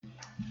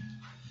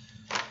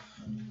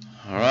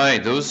All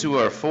right, those who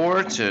are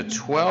 4 to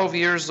 12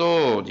 years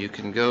old, you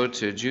can go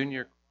to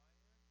junior.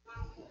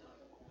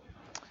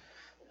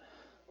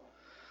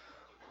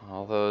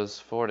 All those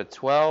 4 to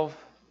 12.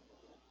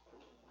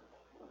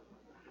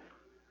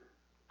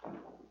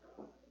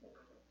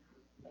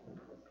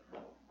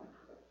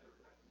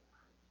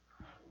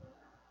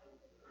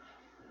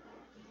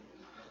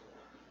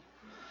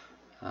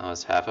 That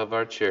was half of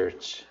our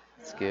church.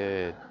 That's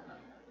good.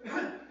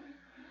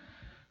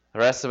 The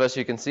rest of us,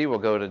 you can see, will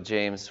go to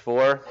James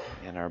 4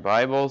 in our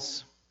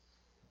Bibles.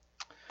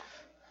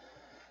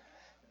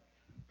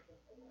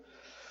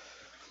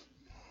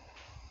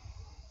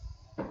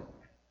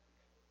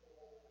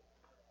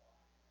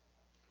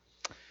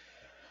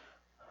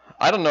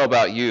 I don't know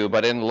about you,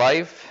 but in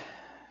life,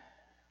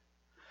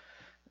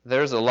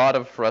 there's a lot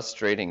of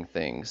frustrating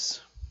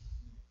things.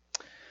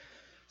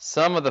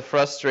 Some of the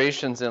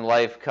frustrations in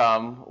life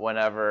come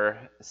whenever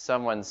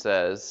someone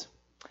says,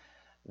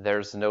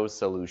 there's no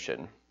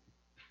solution.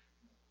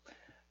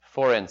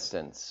 For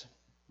instance,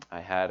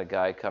 I had a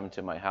guy come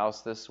to my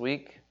house this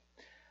week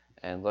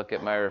and look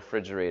at my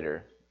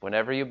refrigerator.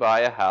 Whenever you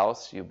buy a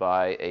house, you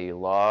buy a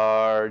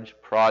large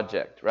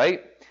project,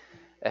 right?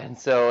 And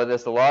so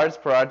this large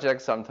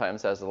project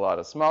sometimes has a lot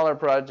of smaller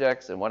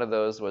projects, and one of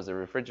those was a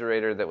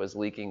refrigerator that was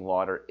leaking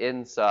water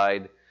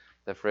inside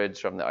the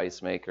fridge from the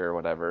ice maker or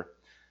whatever.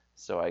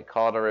 So I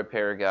called a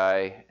repair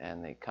guy,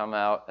 and they come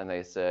out and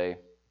they say,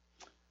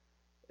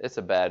 it's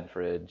a bad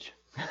fridge.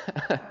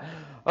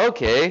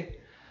 Okay.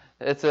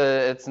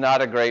 It's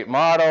not a great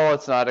model,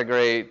 it's not a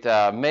great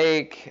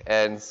make,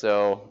 and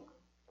so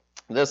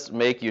this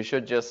make you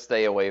should just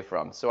stay away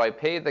from. So I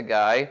paid the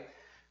guy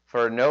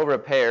for no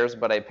repairs,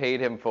 but I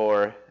paid him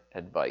for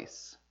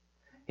advice.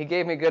 He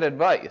gave me good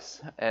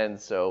advice, and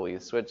so we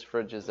switched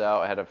fridges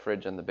out. I had a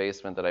fridge in the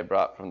basement that I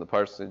brought from the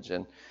parsonage,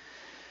 and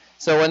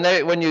so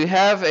when you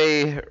have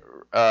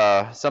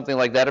a something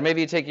like that, or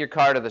maybe you take your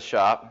car to the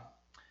shop,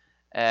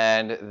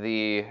 and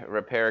the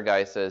repair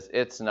guy says,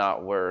 it's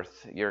not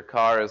worth, your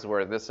car is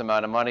worth this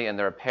amount of money, and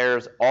the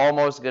repair's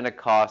almost going to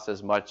cost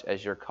as much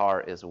as your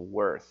car is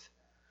worth.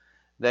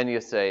 Then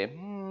you say,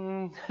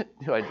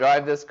 do I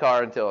drive this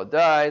car until it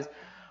dies,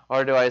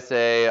 or do I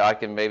say I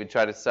can maybe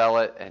try to sell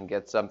it and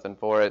get something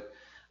for it?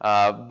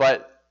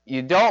 But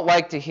you don't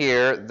like to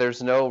hear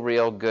there's no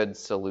real good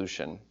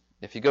solution.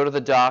 If you go to the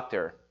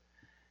doctor,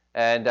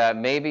 and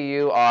maybe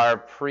you are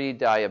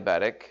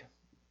pre-diabetic,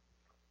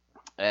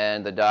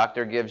 and the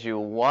doctor gives you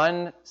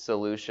one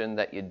solution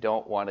that you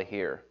don't want to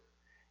hear.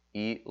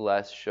 Eat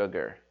less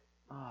sugar.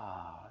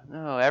 Oh,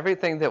 no,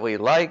 everything that we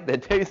like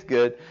that tastes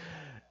good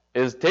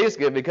tastes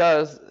good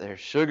because there's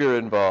sugar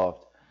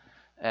involved.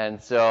 And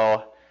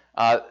so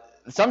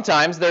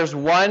sometimes there's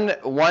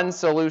one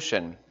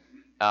solution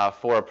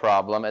for a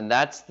problem, and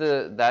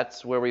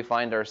that's where we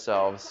find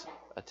ourselves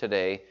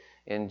today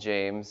in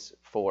James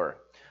 4.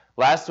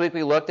 Last week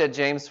we looked at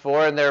James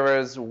 4, and there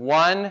was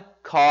one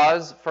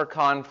cause for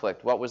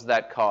conflict. What was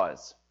that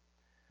cause?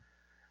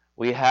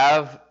 We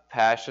have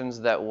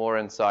passions that war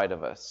inside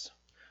of us.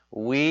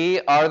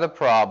 We are the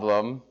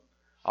problem.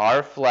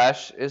 Our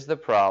flesh is the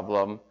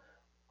problem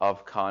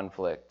of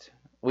conflict.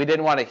 We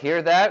didn't want to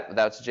hear that.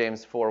 That's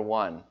James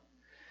 4:1.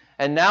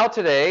 And now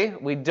today,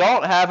 we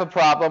don't have a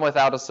problem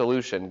without a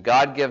solution.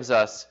 God gives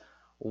us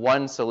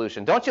one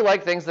solution. Don't you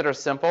like things that are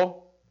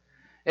simple?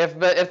 If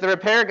the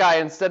repair guy,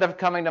 instead of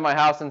coming to my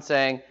house and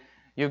saying,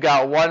 you've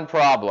got one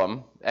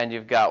problem and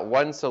you've got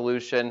one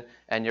solution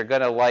and you're going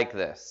to like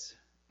this,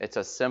 it's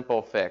a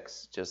simple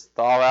fix. Just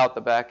thaw out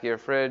the back of your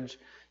fridge,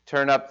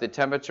 turn up the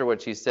temperature,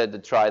 which he said to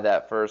try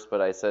that first,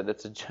 but I said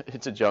it's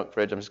a junk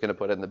fridge. I'm just going to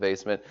put it in the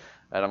basement,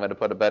 and I'm going to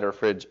put a better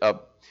fridge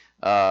up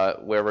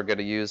where we're going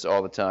to use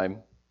all the time.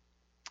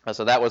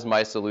 So that was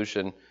my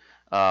solution.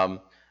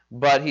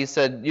 But he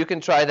said, you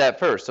can try that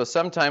first. So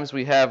sometimes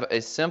we have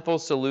a simple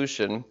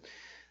solution.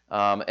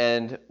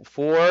 And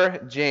for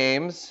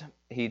James,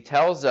 he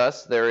tells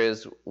us there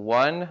is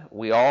one,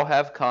 we all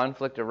have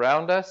conflict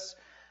around us.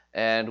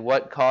 And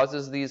what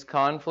causes these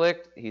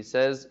conflict? He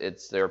says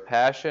it's their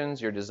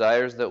passions, your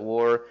desires that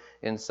war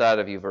inside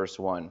of you, verse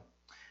 1.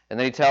 And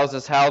then he tells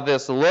us how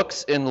this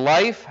looks in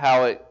life,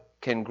 how it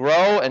can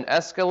grow and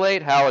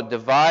escalate, how it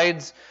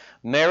divides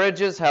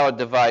marriages, how it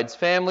divides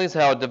families,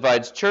 how it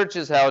divides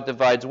churches, how it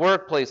divides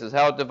workplaces,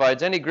 how it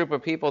divides any group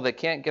of people that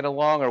can't get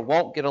along or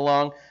won't get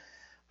along.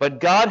 But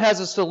God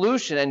has a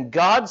solution, and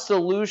God's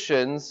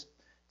solutions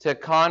to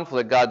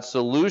conflict, God's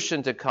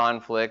solution to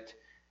conflict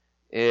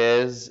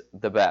is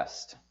the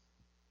best.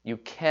 You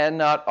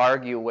cannot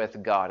argue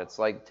with God. It's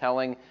like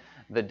telling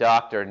the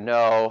doctor,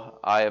 no,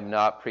 I am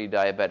not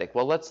pre-diabetic.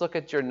 Well, let's look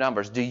at your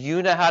numbers. Do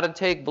you know how to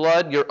take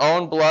blood, your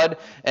own blood,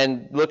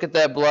 and look at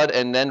that blood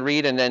and then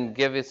read and then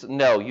give it?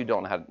 No, you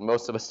don't know how to,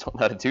 most of us don't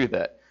know how to do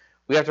that.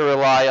 We have to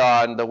rely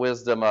on the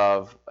wisdom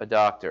of a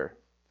doctor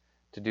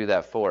to do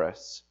that for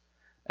us.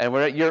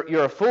 And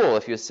you're a fool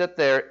if you sit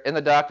there in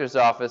the doctor's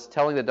office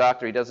telling the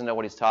doctor he doesn't know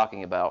what he's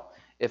talking about.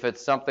 If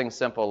it's something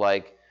simple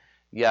like,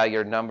 yeah,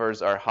 your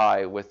numbers are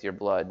high with your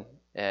blood,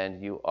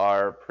 and you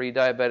are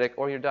pre-diabetic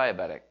or you're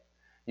diabetic.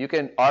 You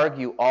can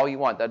argue all you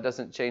want. That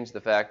doesn't change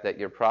the fact that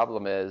your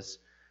problem is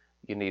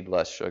you need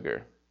less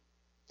sugar.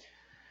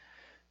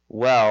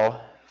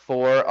 Well,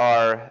 for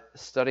our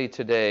study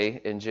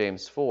today in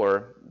James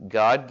 4,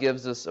 God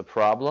gives us a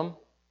problem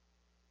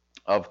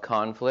of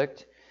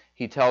conflict.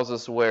 He tells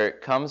us where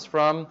it comes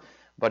from,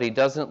 but he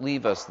doesn't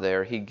leave us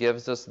there. He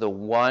gives us the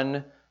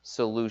one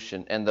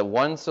solution. And the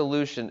one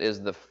solution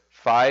is the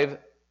 5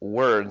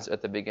 words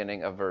at the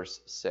beginning of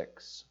verse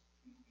 6.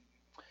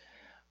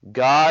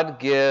 God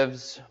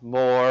gives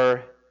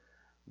more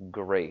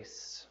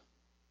grace.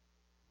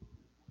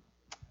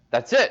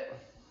 That's it.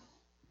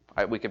 All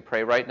right, we can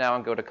pray right now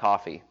and go to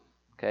coffee.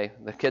 Okay?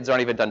 The kids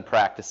aren't even done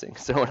practicing,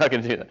 so we're not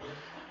going to do that.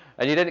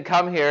 And you didn't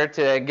come here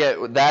to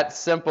get that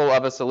simple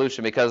of a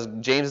solution, because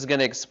James is going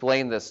to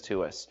explain this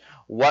to us.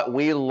 What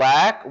we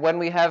lack when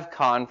we have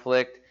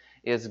conflict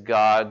is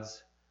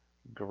God's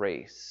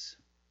grace.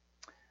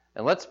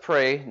 And let's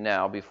pray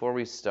now before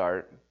we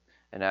start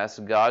and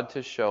ask God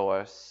to show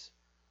us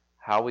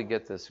how we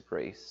get this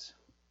grace,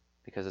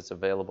 because it's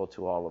available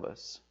to all of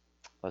us.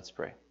 Let's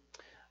pray.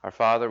 Our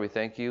Father, we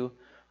thank you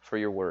for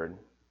your word.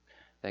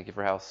 Thank you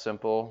for how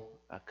simple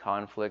a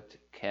conflict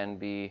can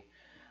be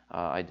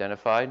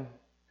identified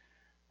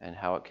and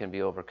how it can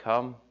be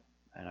overcome.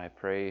 And I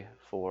pray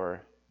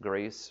for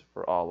grace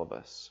for all of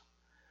us,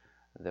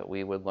 that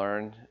we would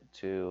learn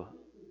to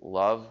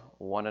love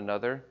one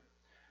another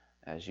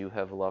as you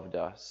have loved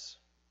us,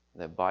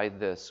 that by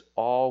this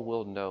all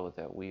will know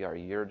that we are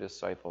your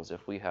disciples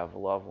if we have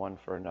love one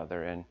for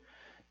another. And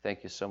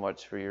thank you so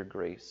much for your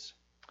grace.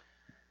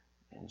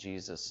 In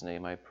Jesus'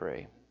 name I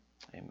pray.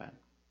 Amen.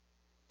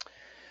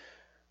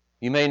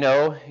 You may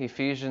know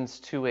Ephesians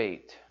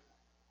 2:8,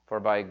 for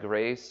by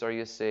grace are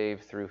you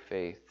saved through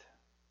faith.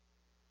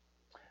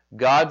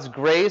 God's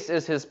grace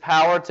is his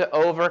power to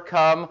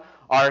overcome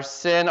our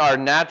sin, our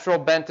natural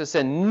bent to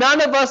sin.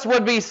 None of us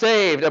would be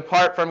saved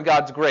apart from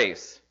God's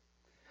grace.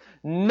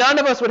 None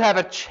of us would have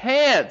a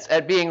chance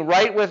at being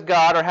right with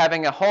God or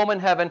having a home in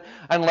heaven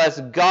unless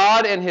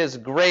God in his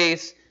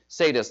grace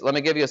saved us. Let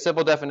me give you a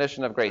simple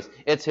definition of grace.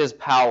 It's his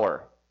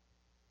power.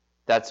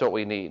 That's what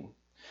we need.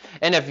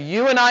 And if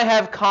you and I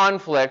have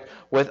conflict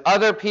with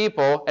other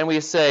people and we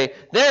say,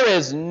 there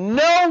is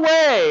no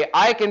way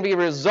I can be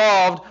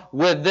resolved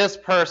with this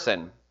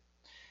person.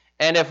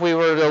 And if we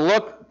were to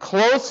look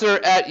closer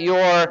at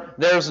your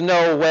there's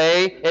no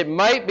way, it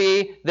might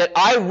be that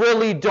I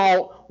really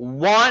don't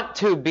want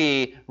to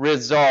be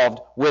resolved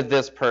with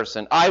this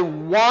person. I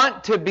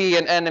want to be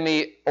an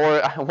enemy,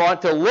 or I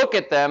want to look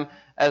at them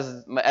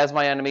as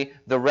my enemy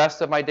the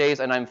rest of my days,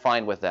 and I'm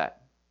fine with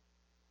that.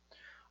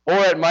 Or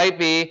it might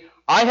be,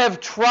 I have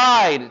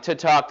tried to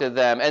talk to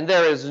them, and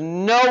there is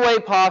no way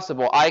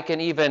possible I can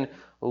even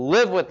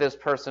live with this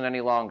person any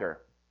longer.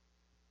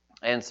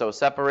 And so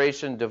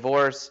separation,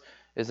 divorce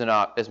is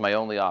my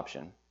only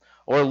option.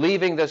 Or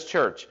leaving this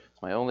church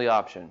is my only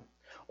option.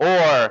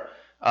 Or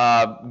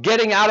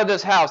getting out of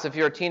this house if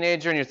you're a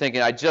teenager and you're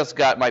thinking,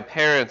 my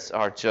parents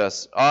are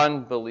just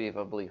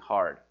unbelievably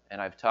hard.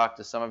 And I've talked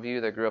to some of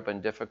you that grew up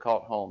in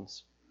difficult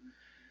homes.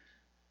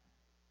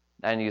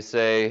 And you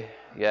say,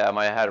 yeah,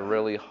 I had a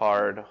really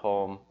hard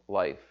home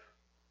life.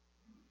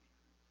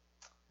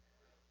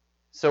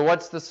 So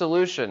what's the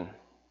solution?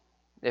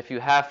 If you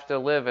have to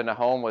live in a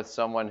home with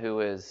someone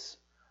who is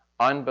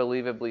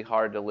unbelievably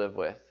hard to live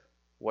with,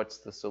 what's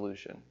the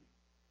solution?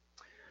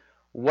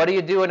 What do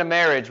you do in a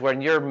marriage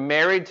when you're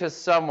married to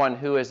someone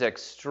who is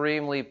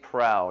extremely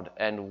proud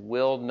and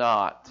will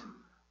not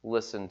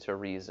listen to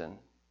reason?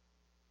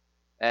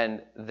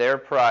 And their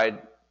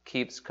pride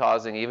keeps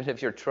causing, even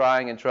if you're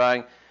trying and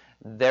trying,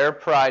 their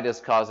pride is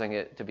causing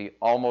it to be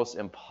almost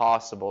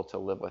impossible to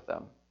live with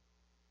them.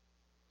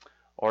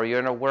 Or you're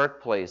in a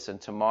workplace and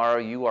tomorrow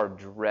you are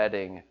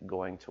dreading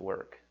going to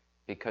work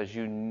because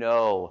you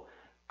know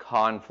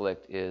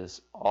conflict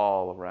is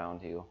all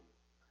around you.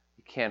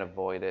 You can't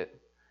avoid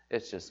it.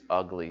 It's just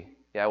ugly.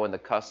 Yeah, when the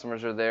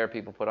customers are there,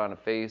 people put on a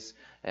face,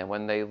 and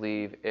when they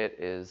leave, it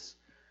is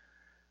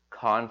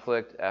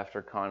conflict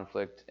after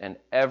conflict, and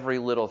every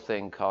little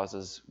thing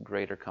causes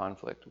greater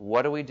conflict.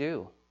 What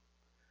do?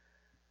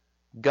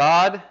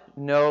 God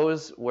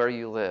knows where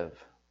you live.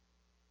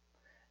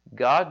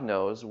 God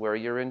knows where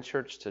you're in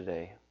church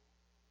today.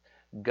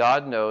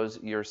 God knows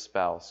your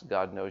spouse.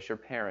 God knows your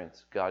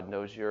parents. God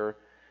knows your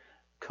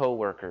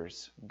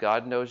co-workers.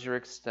 God knows your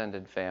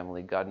extended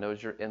family. God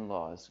knows your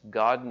in-laws.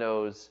 God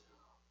knows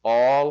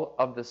all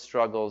of the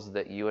struggles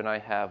that you and I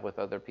have with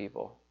other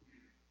people.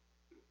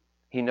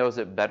 He knows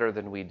it better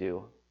than we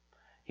do.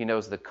 He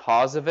knows the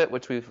cause of it,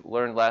 which we've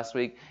learned last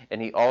week,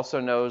 and he also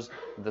knows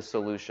the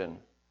solution,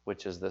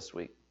 which is this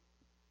week.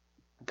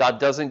 God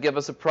doesn't give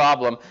us a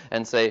problem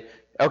and say,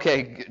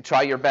 okay,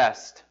 try your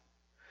best.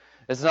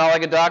 It's not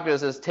like a doctor that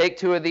says, take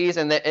 2 of these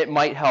and it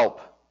might help.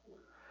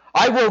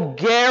 I will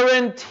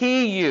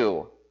guarantee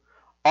you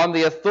on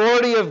the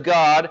authority of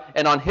God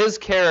and on his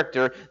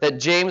character that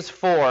James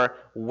 4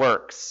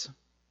 works.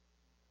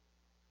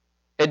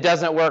 It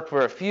doesn't work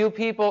for a few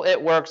people.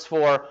 It works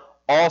for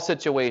all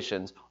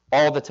situations,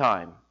 all the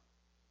time.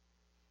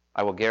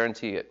 I will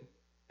guarantee it.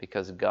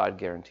 because God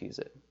guarantees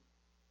it.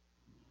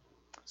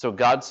 So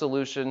God's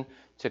solution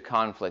to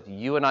conflict.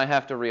 You and I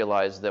have to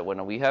realize that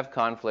when we have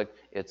conflict,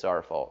 it's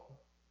our fault.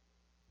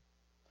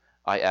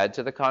 I add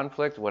to the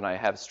conflict when I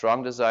have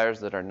strong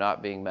desires that are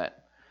not being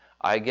met.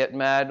 I get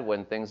mad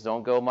when things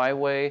don't go my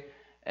way,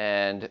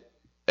 and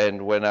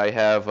when I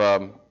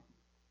have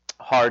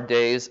hard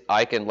days,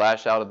 I can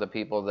lash out at the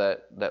people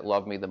that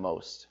love me the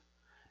most.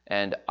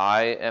 And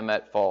I am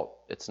at fault.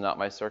 It's not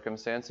my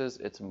circumstances.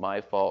 It's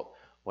my fault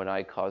when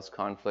I cause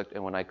conflict,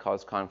 and when I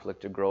cause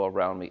conflict to grow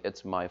around me,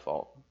 it's my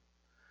fault.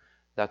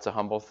 That's a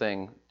humble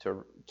thing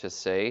to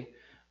say,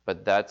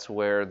 but that's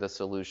where the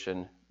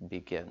solution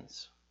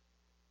begins.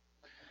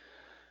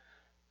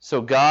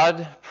 So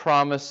God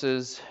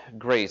promises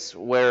grace.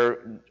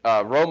 Where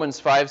Romans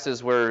 5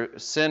 says, where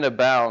sin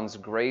abounds,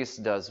 grace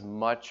does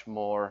much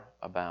more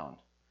abound.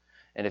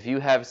 And if you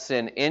have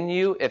sin in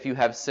you, if you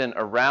have sin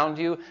around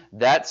you,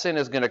 that sin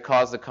is going to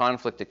cause the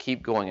conflict to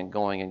keep going and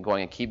going and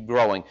going and keep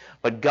growing.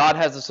 But God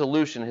has a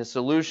solution. His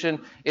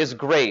solution is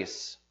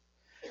grace.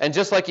 And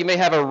just like you may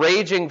have a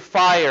raging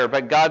fire,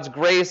 but God's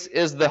grace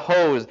is the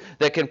hose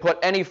that can put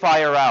any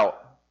fire out.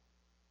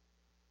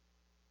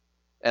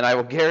 And I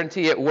will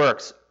guarantee it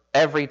works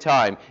every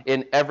time,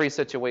 in every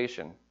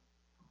situation.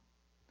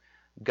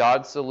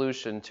 God's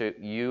solution to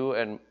you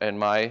and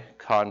my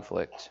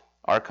conflict,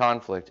 our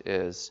conflict,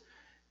 is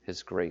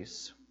His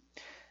grace.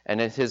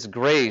 And in His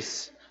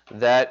grace,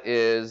 that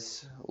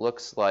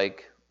looks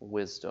like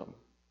wisdom.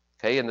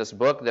 Okay, in this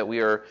book that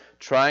we are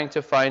trying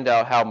to find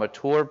out how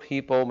mature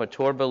people,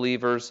 mature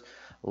believers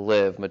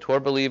live. Mature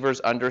believers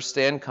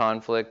understand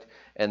conflict,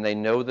 and they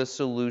know the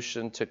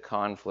solution to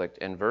conflict.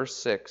 And verse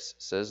 6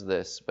 says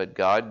this, but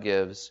God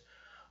gives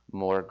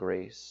more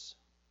grace.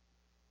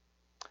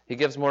 He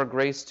gives more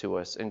grace to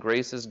us, and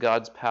grace is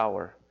God's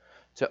power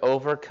to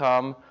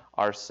overcome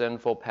our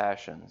sinful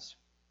passions.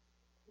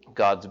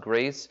 God's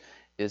grace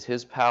is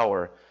His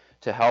power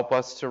to help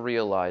us to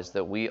realize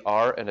that we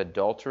are an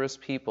adulterous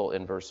people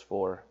in verse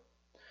 4.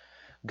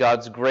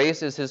 God's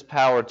grace is His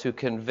power to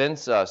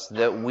convince us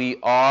that we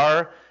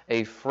are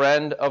a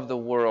friend of the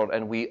world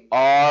and we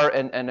are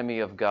an enemy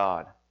of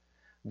God.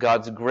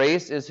 God's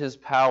grace is His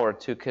power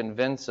to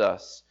convince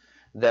us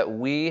that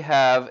we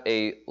have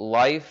a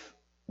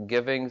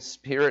life-giving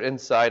spirit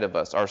inside of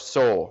us, our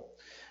soul.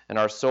 And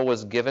our soul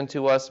was given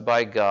to us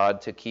by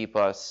God to keep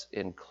us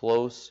in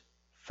close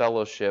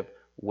fellowship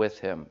with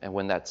Him. And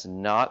when that's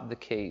not the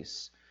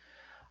case,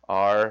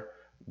 our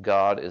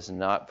God is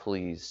not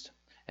pleased.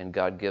 And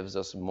God gives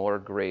us more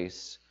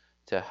grace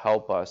to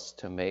help us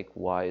to make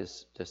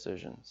wise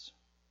decisions.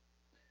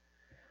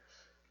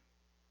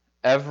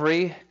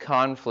 Every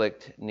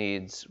conflict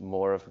needs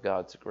more of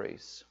God's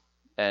grace.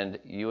 And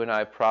you and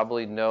I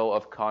probably know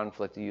of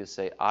conflict that you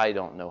say, I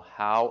don't know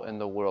how in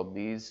the world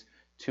these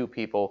two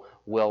people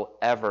will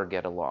ever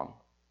get along.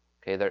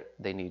 Okay,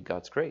 they need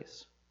God's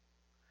grace.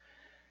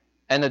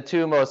 And the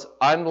two most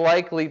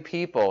unlikely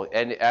people,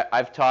 and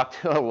I've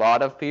talked to a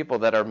lot of people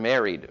that are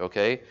married,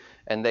 okay,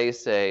 and they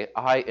say,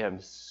 I am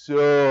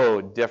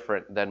so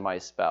different than my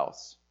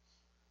spouse.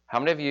 How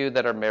many of you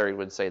that are married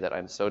would say that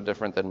I'm so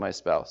different than my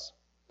spouse?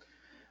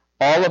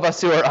 All of us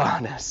who are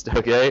honest,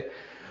 okay?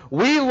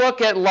 We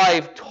look at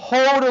life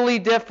totally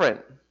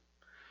different.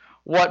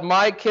 What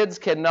my kids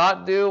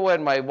cannot do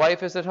when my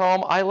wife is at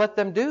home, I let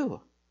them do.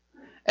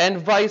 And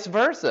vice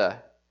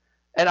versa.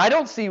 And I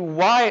don't see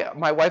why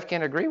my wife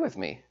can't agree with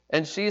me.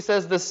 And she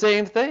says the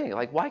same thing.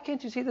 Like, why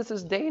can't you see this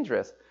is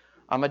dangerous?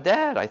 I'm a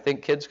dad. I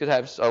think kids could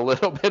have a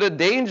little bit of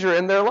danger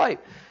in their life.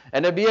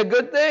 And it'd be a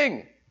good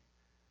thing.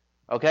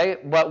 Okay?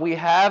 But we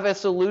have a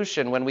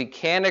solution when we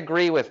can't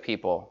agree with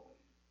people.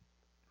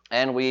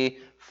 And we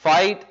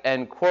fight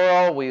and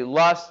quarrel, we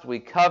lust, we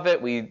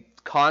covet, we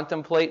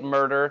contemplate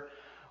murder.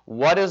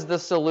 What is the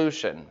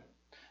solution?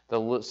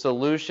 The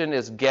solution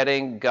is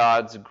getting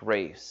God's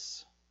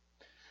grace.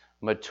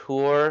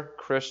 Mature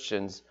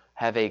Christians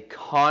have a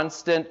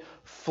constant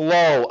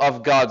flow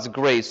of God's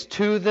grace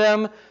to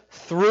them,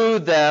 through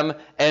them,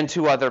 and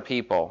to other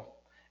people.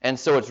 And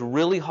so it's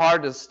really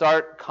hard to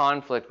start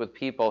conflict with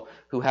people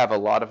who have a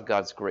lot of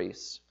God's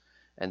grace.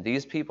 And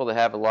these people that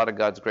have a lot of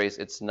God's grace,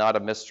 it's not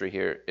a mystery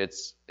here.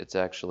 It's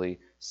actually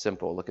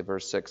simple. Look at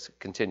verse 6. It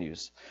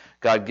continues.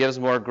 God gives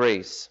more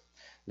grace.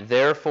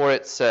 Therefore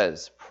it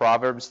says,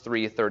 Proverbs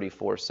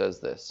 3:34 says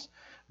this,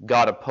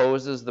 God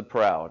opposes the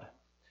proud,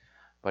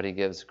 but He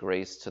gives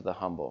grace to the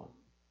humble.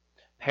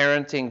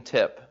 Parenting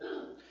tip.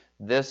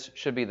 This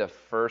should be the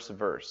first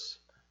verse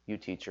you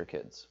teach your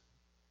kids.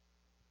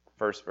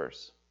 First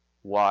verse.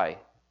 Why?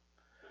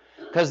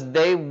 Because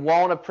they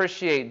won't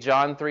appreciate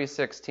John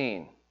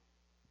 3:16.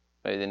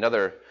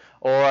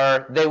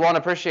 Or they won't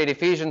appreciate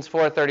Ephesians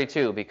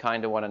 4:32, be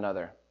kind to one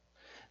another.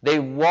 They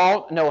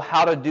won't know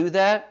how to do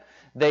that.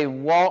 They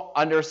won't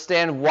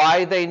understand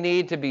why they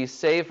need to be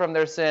saved from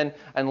their sin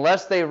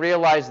unless they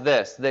realize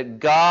this, that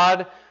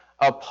God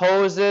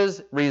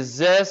opposes,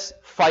 resists,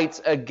 fights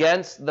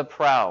against the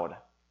proud,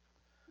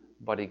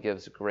 but He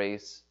gives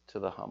grace to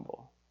the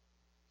humble.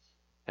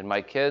 And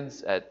my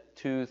kids at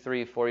 2,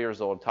 3, 4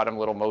 years old taught them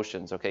little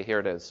motions. Okay, here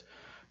it is.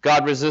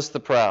 God resists the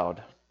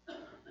proud,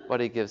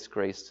 but he gives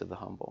grace to the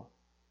humble.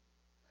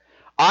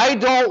 I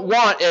don't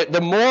want it.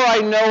 The more I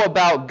know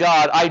about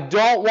God, I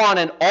don't want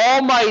an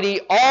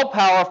almighty,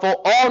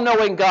 all-powerful,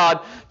 all-knowing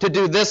God to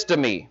do this to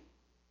me.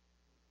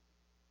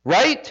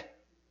 Right?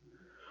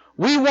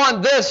 We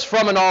want this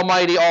from an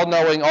almighty,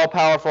 all-knowing,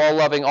 all-powerful,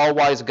 all-loving,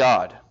 all-wise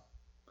God.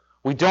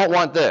 We don't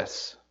want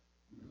this.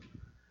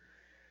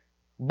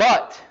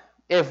 But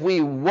if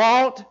we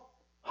won't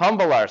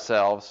humble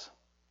ourselves,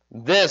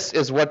 this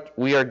is what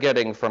we are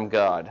getting from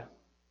God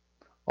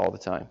all the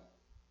time.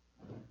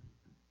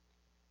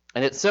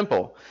 And it's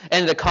simple.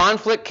 And the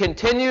conflict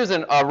continues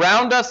and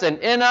around us and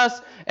in us,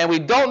 and we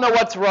don't know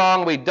what's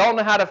wrong. We don't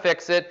know how to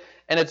fix it.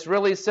 And it's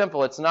really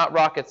simple. It's not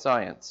rocket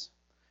science.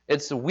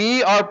 It's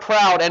we are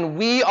proud and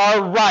we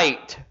are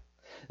right.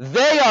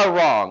 They are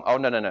wrong. Oh,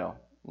 no.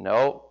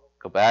 No.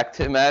 Go back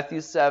to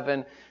Matthew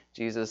 7.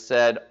 Jesus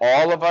said,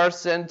 all of our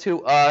sin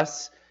to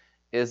us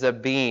is a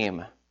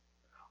beam.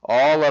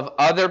 All of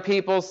other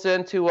people's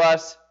sin to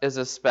us is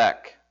a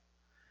speck.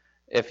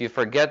 If you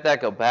forget that,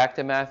 go back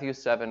to Matthew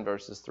 7,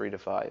 verses 3 to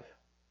 5.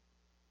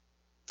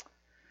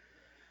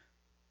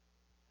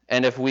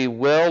 And if we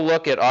will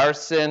look at our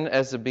sin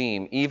as a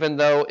beam, even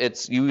though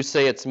you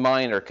say it's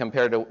minor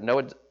compared to,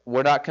 no,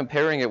 we're not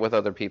comparing it with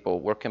other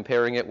people. We're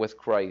comparing it with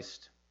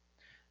Christ.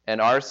 And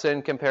our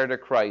sin compared to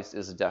Christ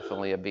is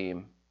definitely a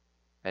beam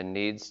and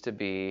needs to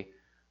be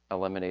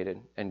eliminated.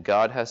 And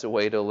God has a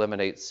way to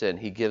eliminate sin.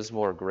 He gives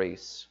more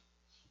grace.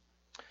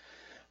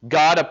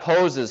 God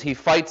opposes, he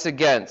fights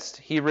against,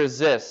 he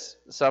resists.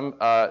 Some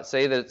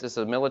say that it's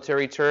a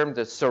military term,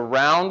 to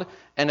surround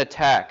and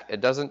attack. It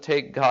doesn't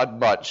take God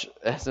much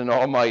as an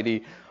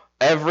almighty,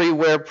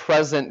 everywhere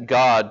present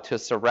God to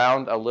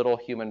surround a little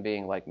human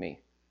being like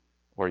me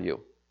or you.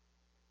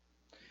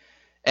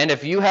 And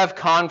if you have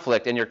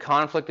conflict and your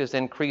conflict is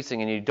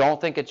increasing and you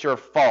don't think it's your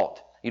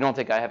fault, you don't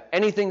think I have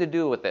anything to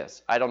do with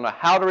this, I don't know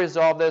how to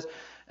resolve this,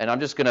 and I'm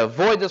just going to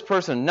avoid this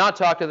person, not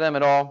talk to them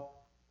at all,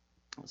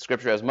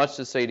 Scripture has much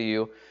to say to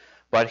you,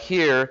 but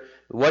here,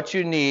 what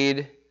you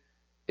need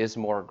is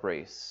more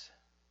grace.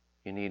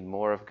 You need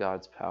more of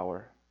God's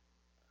power.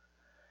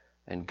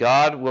 And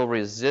God will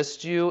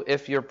resist you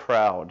if you're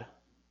proud,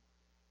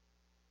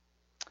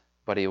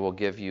 but he will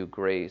give you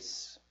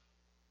grace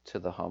to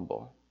the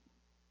humble.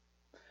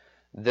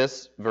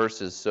 This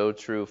verse is so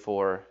true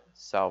for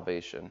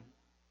salvation.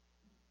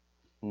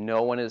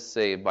 No one is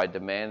saved by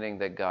demanding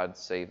that God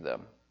save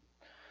them.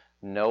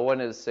 No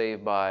one is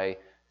saved by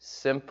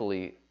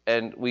simply,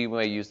 and we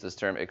may use this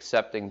term,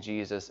 accepting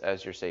Jesus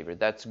as your Savior.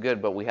 That's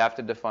good, but we have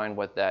to define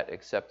what that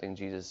accepting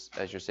Jesus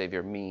as your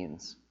Savior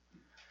means.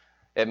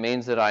 It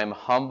means that I am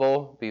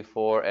humble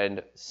before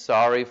and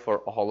sorry for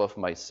all of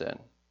my sin.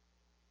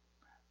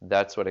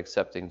 That's what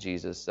accepting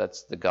Jesus,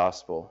 that's the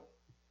gospel.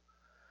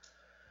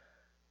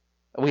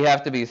 We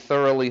have to be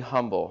thoroughly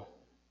humble,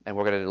 and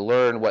we're going to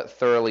learn what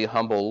thoroughly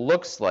humble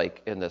looks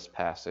like in this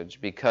passage,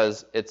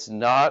 because it's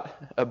not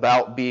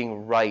about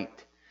being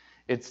right.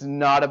 It's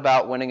not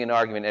about winning an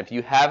argument. If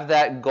you have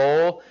that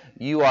goal,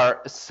 you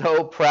are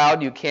so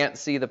proud you can't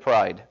see the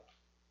pride.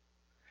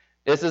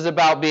 This is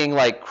about being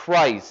like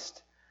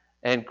Christ,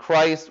 and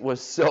Christ was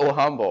so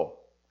humble.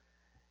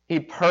 He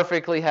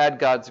perfectly had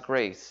God's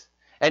grace,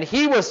 and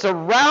he was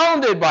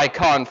surrounded by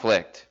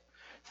conflict.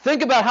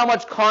 Think about how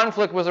much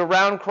conflict was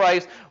around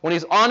Christ when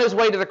he's on his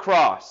way to the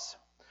cross.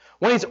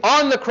 When he's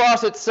on the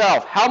cross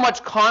itself, how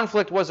much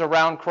conflict was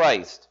around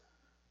Christ?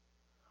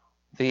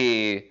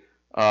 The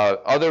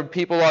other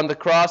people on the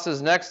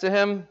crosses next to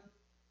him,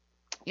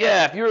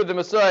 yeah, if you're the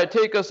Messiah,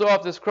 take us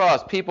off this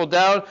cross. People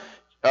down,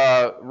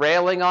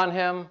 railing on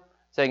him,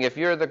 saying, if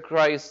you're the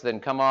Christ, then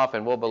come off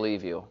and we'll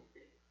believe you.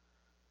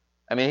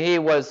 I mean, he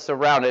was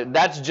surrounded.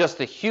 That's just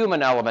the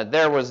human element.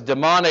 There was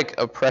demonic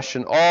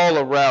oppression all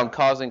around,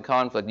 causing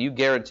conflict. I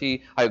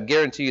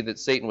guarantee you that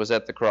Satan was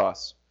at the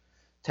cross,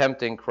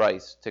 tempting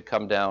Christ to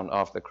come down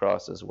off the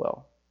cross as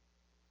well.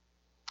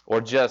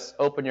 Or just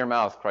open your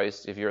mouth,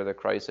 Christ, if you're the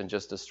Christ, and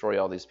just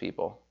destroy all these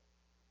people.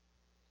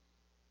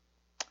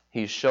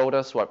 He showed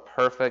us what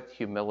perfect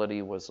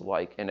humility was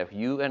like. And if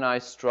you and I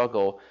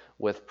struggle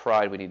with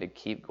pride, we need to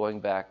keep going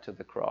back to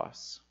the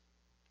cross.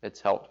 It's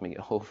helped me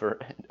over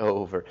and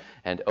over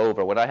and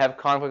over. When I have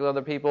conflict with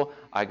other people,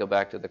 I go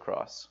back to the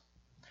cross.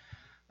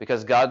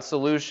 Because God's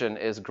solution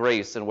is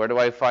grace. And where do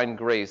I find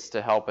grace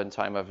to help in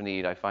time of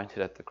need? I find it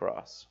at the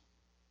cross.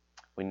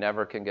 We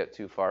never can get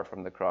too far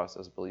from the cross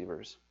as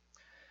believers.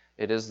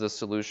 It is the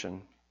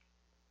solution.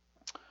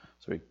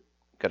 So we've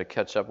got to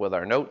catch up with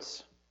our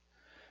notes.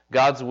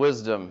 God's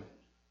wisdom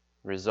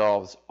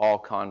resolves all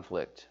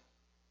conflict.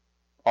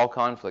 All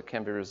conflict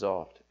can be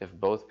resolved if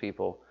both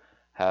people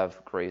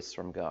have grace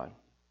from God.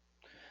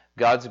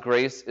 God's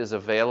grace is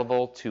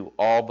available to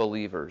all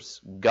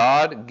believers.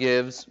 God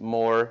gives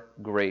more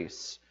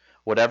grace.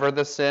 Whatever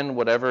the sin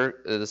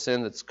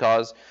that's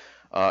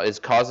is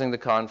causing the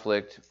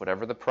conflict,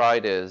 whatever the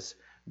pride is,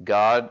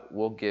 God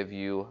will give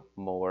you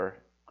more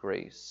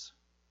grace.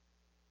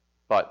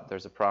 But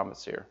there's a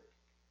promise here.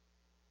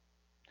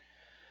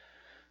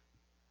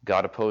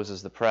 God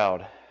opposes the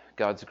proud.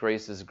 God's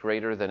grace is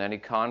greater than any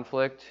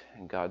conflict,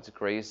 and God's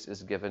grace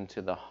is given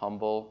to the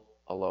humble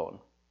alone.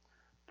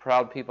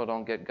 Proud people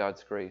don't get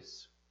God's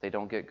grace. They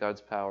don't get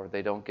God's power.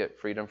 They don't get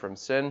freedom from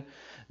sin.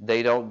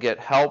 They don't get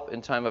help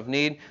in time of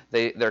need.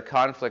 Their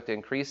conflict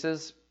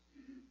increases.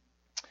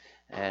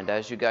 And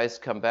as you guys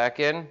come back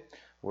in,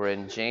 we're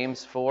in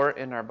James 4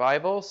 in our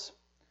Bibles.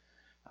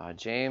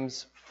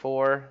 James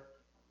 4,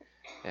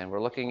 and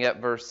we're looking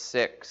at verse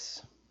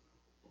 6.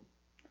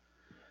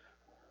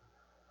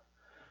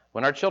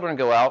 When our children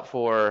go out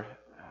for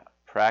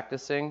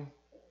practicing,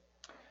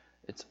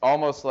 it's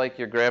almost like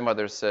your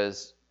grandmother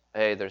says,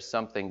 hey, there's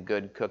something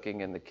good cooking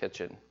in the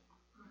kitchen.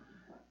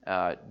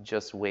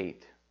 Just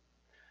wait.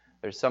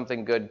 There's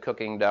something good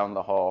cooking down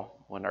the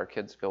hall when our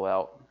kids go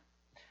out.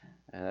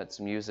 And that's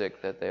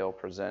music that they'll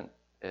present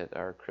at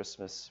our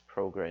Christmas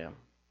program.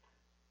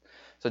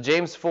 So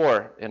James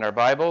 4 in our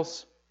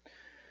Bibles.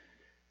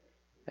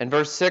 And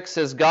verse 6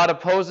 says, God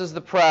opposes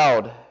the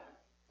proud,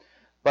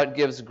 but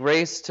gives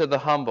grace to the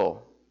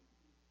humble.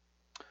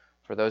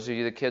 For those of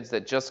you, the kids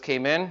that just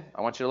came in,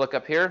 I want you to look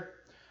up here.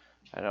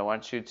 And I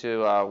want you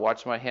to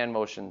watch my hand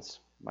motions.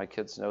 My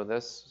kids know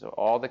this. So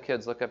all the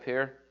kids look up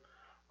here.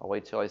 I'll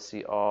wait till I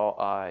see all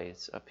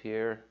eyes up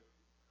here.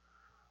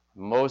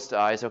 Most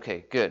eyes.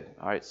 Okay, good.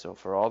 All right, so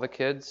for all the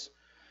kids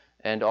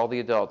and all the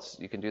adults,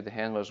 you can do the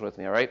hand motion with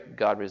me, all right?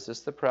 God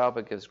resists the proud,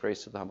 but gives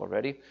grace to the humble.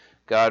 Ready?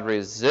 God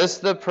resists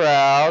the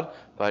proud,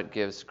 but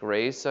gives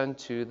grace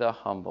unto the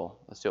humble.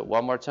 Let's do it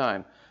one more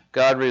time.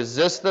 God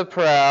resists the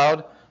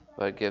proud,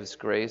 but gives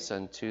grace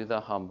unto the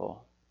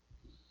humble.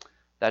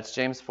 That's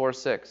James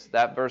 4:6.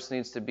 That verse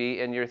needs to be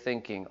in your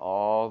thinking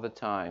all the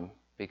time,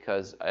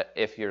 because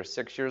if you're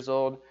 6 years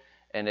old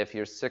and if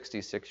you're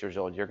 66 years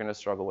old, you're going to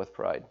struggle with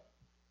pride.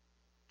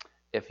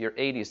 If you're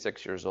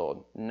 86 years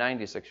old,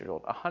 96 years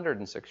old,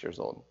 106 years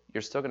old,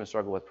 you're still going to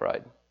struggle with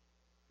pride.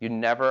 You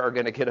never are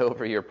going to get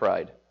over your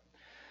pride.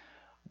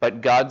 But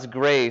God's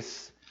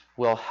grace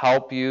will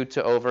help you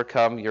to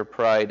overcome your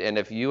pride. And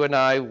if you and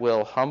I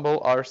will humble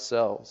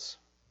ourselves,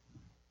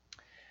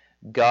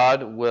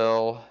 God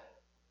will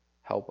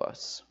help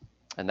us.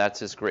 And that's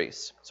His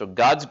grace. So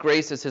God's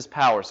grace is His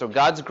power. So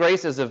God's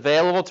grace is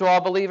available to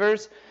all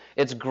believers.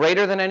 It's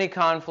greater than any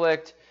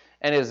conflict,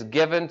 and is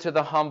given to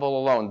the humble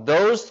alone.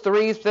 Those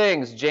three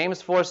things,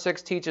 James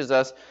 4:6 teaches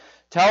us,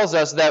 tells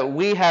us that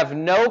we have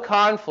no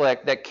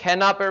conflict that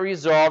cannot be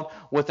resolved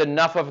with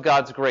enough of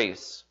God's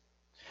grace.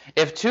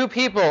 If two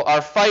people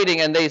are fighting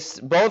and they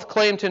both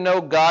claim to know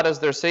God as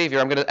their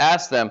Savior, I'm going to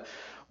ask them,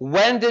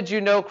 when did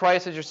you know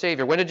Christ as your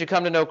Savior? When did you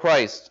come to know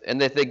Christ?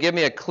 And if they give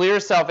me a clear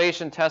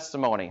salvation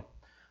testimony,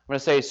 I'm going to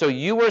say, so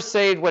you were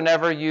saved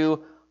whenever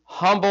you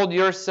humbled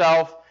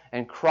yourself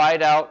and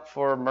cried out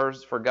for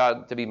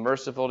God to be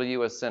merciful to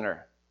you, a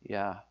sinner.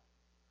 Yeah.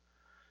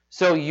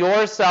 So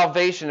your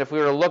salvation, if we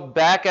were to look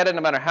back at it, no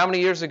matter how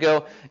many years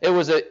ago, it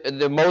was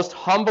the most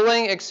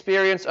humbling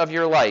experience of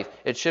your life.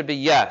 It should be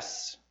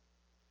yes.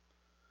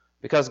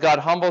 Because God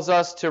humbles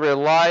us to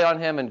rely on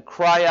Him and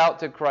cry out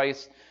to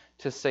Christ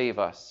to save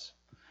us.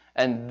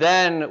 And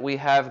then we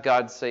have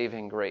God's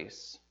saving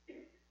grace.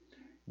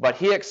 But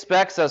He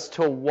expects us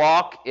to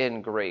walk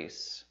in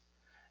grace.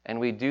 And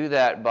we do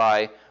that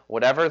by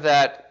whatever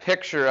that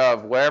picture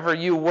of wherever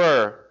you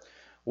were,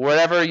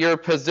 whatever your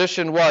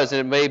position was.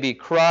 It may be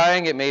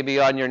crying, it may be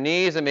on your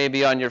knees, it may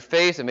be on your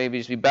face, it may be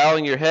just be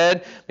bowing your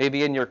head,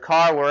 maybe in your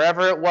car,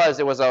 wherever it was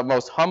a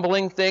most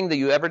humbling thing that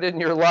you ever did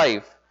in your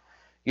life.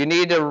 You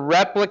need to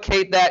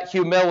replicate that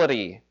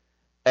humility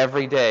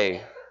every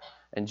day.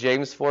 And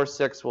James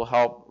 4:6 will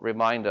help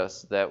remind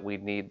us that we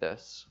need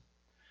this.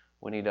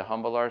 We need to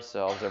humble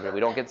ourselves every day.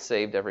 We don't get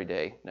saved every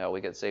day. No, we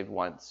get saved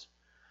once.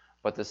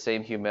 But the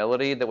same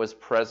humility that was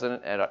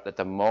present at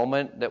the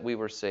moment that we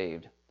were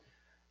saved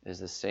is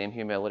the same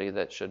humility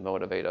that should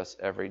motivate us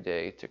every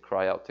day to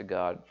cry out to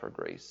God for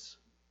grace.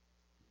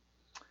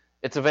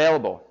 It's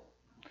available.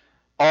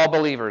 All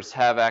believers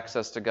have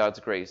access to God's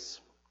grace.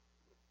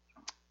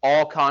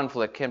 All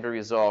conflict can be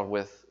resolved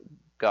with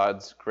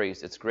God's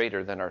grace. It's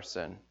greater than our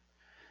sin.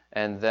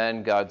 And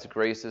then God's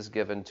grace is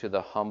given to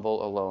the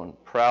humble alone.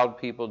 Proud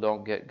people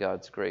don't get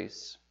God's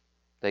grace.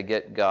 They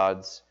get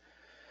God's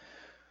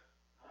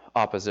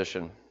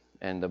opposition.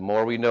 And the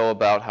more we know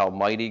about how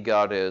mighty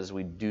God is,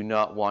 we do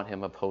not want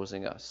Him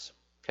opposing us.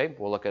 Okay,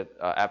 we'll look at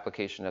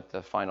application at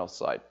the final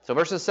slide. So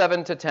verses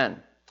 7 to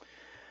 10.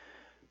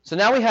 So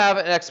now we have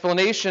an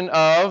explanation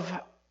of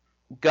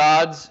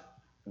God's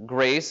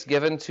grace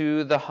given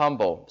to the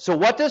humble. So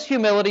what does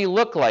humility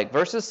look like?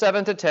 Verses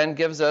 7 to 10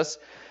 gives us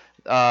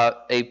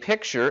a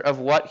picture of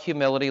what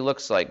humility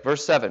looks like.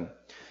 Verse 7.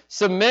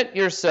 Submit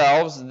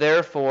yourselves,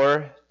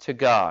 therefore, to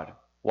God.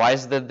 Why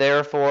is the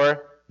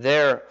therefore?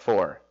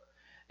 Therefore.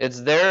 It's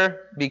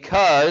there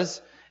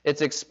because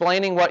it's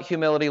explaining what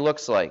humility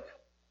looks like.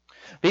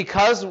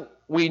 Because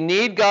we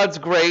need God's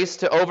grace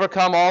to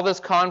overcome all this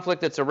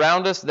conflict that's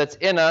around us, that's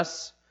in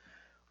us,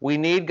 we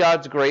need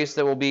God's grace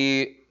that will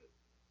be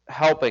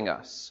helping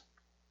us.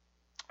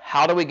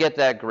 How do we get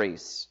that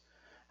grace?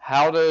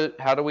 How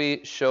do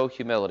we show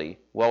humility?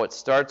 Well, it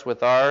starts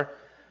with our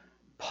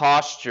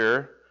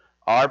posture,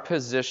 our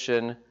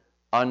position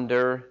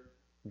under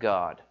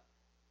God.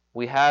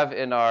 We have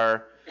in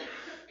our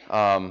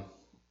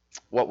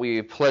what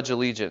we pledge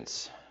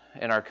allegiance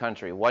in our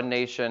country, one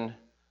nation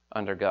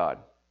under God.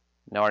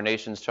 Now our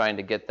nation's trying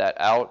to get that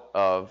out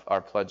of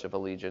our pledge of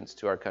allegiance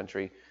to our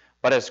country.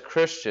 But as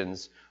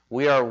Christians,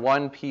 we are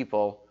one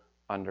people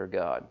under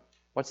God.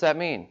 What's that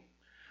mean?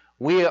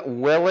 We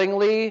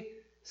willingly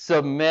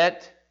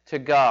submit to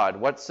God.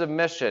 What's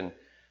submission?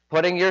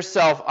 Putting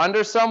yourself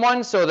under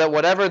someone so that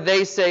whatever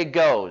they say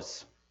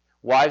goes.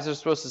 Wives are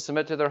supposed to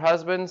submit to their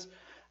husbands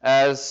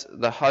as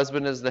the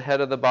husband is the head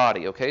of the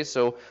body. Okay,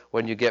 so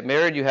when you get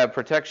married, you have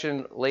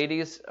protection,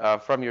 ladies,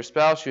 from your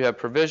spouse. You have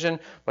provision,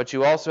 but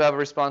you also have a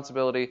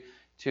responsibility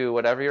to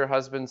whatever your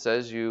husband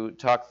says. You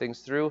talk things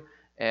through,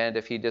 and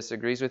if he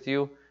disagrees with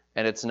you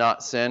and it's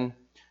not sin,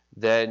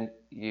 then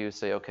you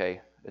say,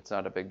 okay, it's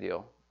not a big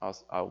deal.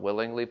 I'll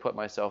willingly put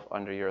myself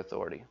under your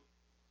authority.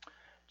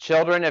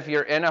 Children, if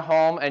you're in a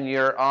home and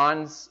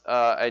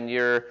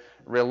you're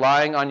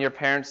relying on your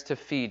parents to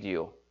feed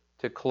you,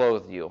 to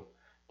clothe you,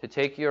 to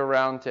take you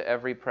around to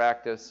every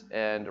practice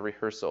and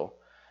rehearsal,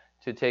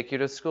 to take you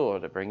to school,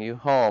 to bring you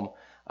home,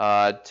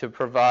 to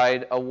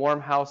provide a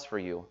warm house for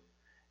you,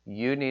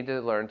 you need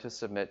to learn to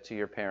submit to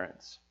your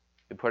parents.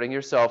 You're putting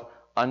yourself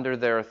under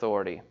their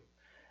authority.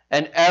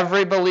 And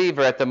every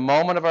believer, at the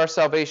moment of our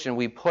salvation,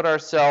 we put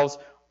ourselves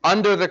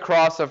under the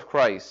cross of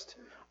Christ,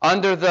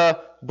 under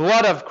the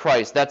blood of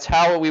Christ. That's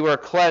how we were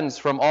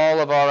cleansed from all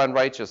of our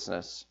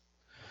unrighteousness.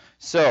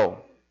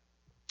 So,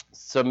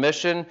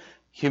 submission,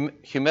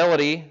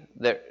 humility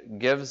that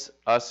gives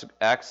us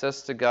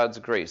access to God's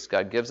grace.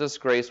 God gives us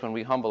grace when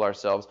we humble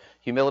ourselves.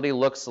 Humility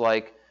looks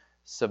like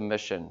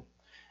submission.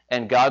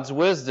 And God's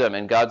wisdom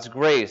and God's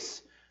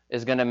grace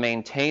is going to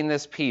maintain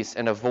this peace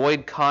and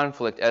avoid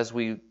conflict as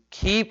we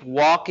keep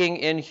walking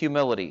in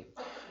humility.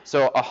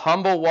 So a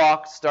humble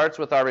walk starts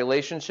with our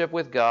relationship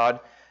with God,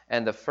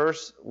 and the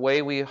first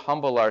way we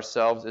humble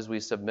ourselves is we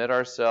submit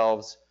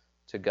ourselves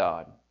to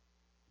God.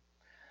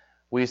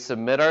 We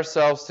submit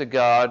ourselves to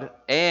God,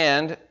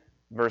 and,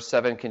 verse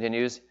 7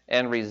 continues,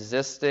 and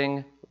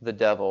resisting the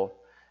devil,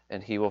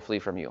 and he will flee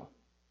from you.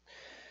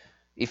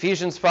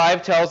 Ephesians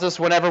 5 tells us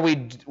whenever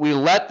we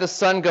let the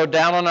sun go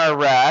down on our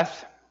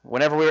wrath,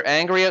 whenever we're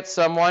angry at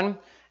someone,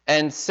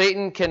 and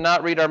Satan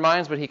cannot read our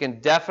minds, but he can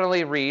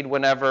definitely read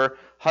whenever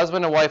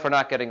husband and wife are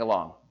not getting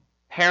along.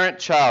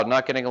 Parent-child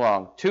not getting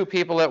along. Two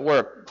people at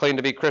work claim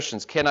to be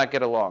Christians cannot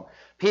get along.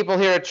 People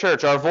here at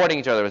church are avoiding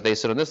each other. They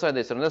sit on this side,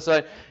 they sit on this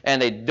side,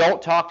 and they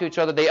don't talk to each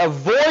other. They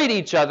avoid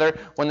each other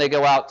when they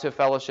go out to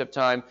fellowship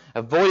time,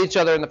 avoid each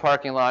other in the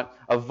parking lot,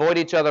 avoid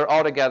each other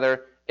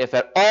altogether. If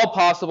at all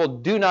possible,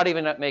 do not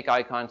even make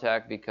eye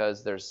contact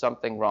because there's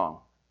something wrong.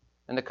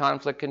 And the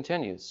conflict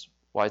continues.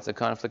 Why does the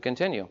conflict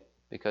continue?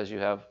 Because you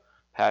have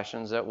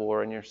passions at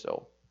war in your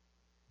soul.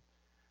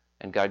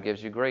 And God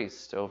gives you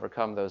grace to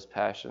overcome those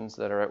passions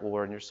that are at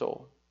war in your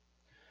soul.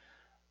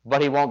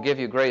 But he won't give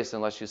you grace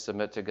unless you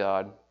submit to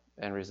God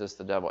and resist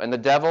the devil. And the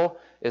devil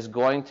is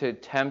going to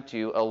tempt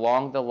you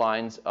along the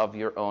lines of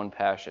your own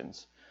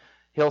passions.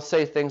 He'll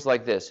say things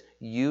like this: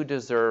 you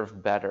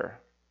deserve better.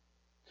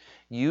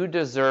 You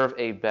deserve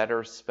a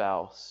better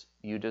spouse.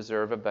 You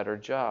deserve a better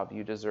job.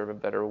 You deserve a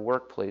better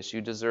workplace.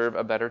 You deserve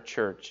a better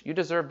church. You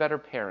deserve better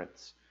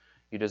parents.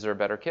 You deserve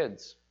better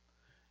kids.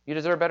 You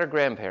deserve better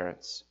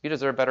grandparents. You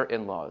deserve better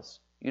in-laws.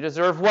 You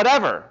deserve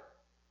whatever.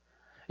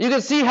 You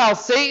can see how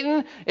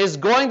Satan is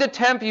going to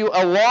tempt you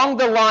along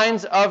the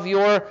lines of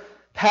your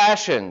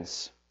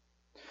passions.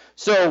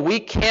 So we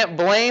can't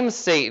blame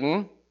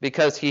Satan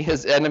because he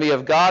is enemy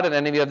of God and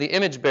enemy of the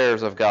image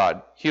bearers of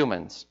God,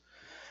 humans.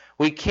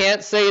 We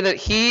can't say that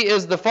he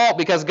is the fault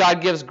because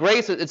God gives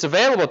grace. It's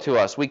available to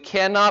us. We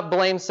cannot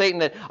blame Satan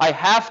that I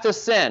have to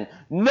sin.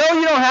 No,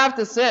 you don't have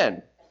to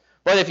sin.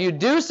 But if you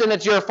do sin,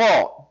 it's your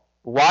fault.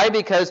 Why?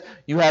 Because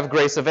you have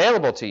grace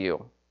available to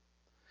you.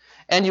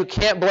 And you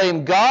can't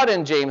blame God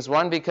in James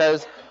 1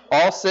 because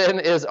all sin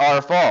is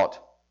our fault.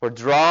 We're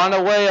drawn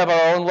away of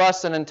our own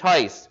lust and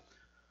enticed.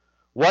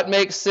 What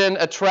makes sin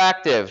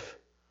attractive?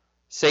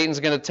 Satan's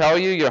going to tell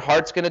you, your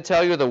heart's going to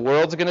tell you, the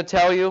world's going to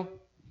tell you.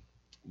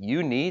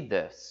 You need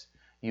this.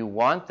 You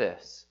want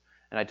this.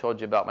 And I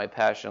told you about my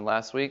passion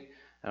last week.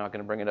 I'm not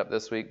going to bring it up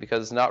this week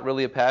because it's not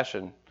really a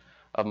passion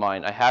of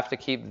mine. I have to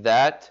keep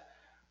that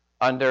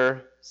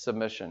under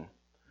submission.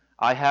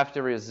 I have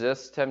to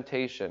resist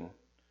temptation.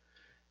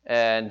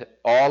 And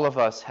all of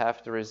us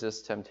have to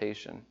resist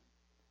temptation.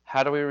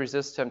 How do we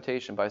resist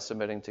temptation? By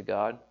submitting to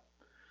God.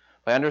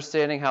 By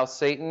understanding how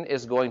Satan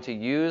is going to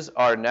use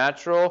our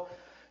natural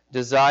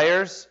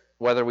desires,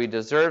 whether we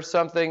deserve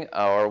something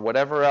or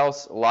whatever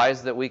else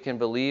lies that we can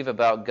believe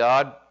about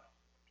God.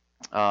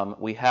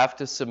 We have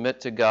to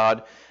submit to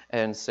God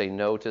and say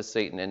no to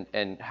Satan.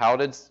 And how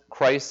did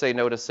Christ say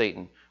no to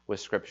Satan? With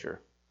Scripture.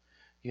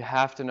 You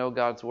have to know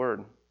God's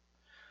Word.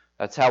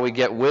 That's how we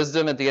get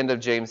wisdom at the end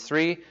of James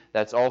 3.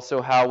 That's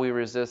also how we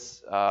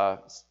resist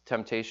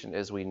temptation,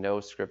 is we know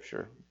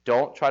Scripture.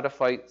 Don't try to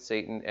fight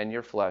Satan and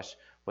your flesh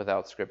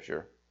without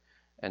Scripture.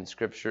 And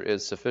Scripture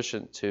is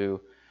sufficient to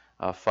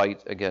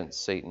fight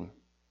against Satan.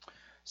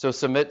 So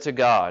submit to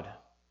God.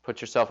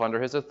 Put yourself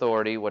under his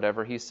authority.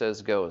 Whatever he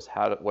says goes.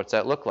 What's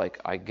that look like?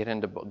 I get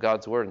into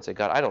God's word and say,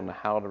 God, I don't know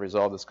how to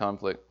resolve this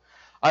conflict.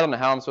 I don't know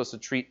how I'm supposed to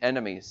treat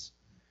enemies.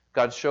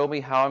 God, show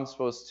me how I'm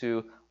supposed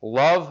to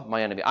love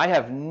my enemy. I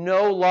have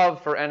no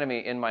love for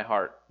enemy in my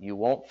heart. You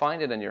won't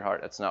find it in your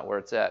heart. That's not where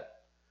it's at.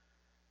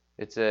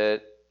 It's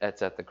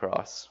at the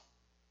cross.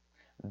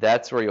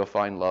 That's where you'll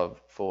find love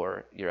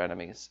for your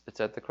enemies. It's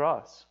at the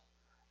cross.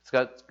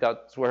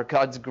 It's where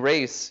God's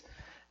grace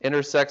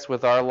intersects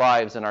with our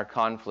lives and our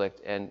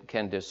conflict and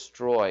can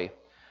destroy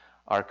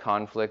our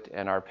conflict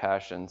and our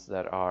passions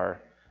that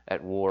are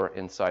at war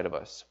inside of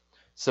us.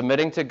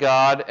 Submitting to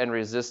God and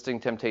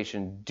resisting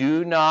temptation.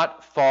 Do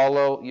not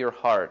follow your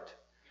heart.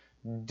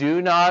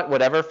 Do not,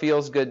 whatever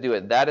feels good, do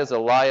it. That is a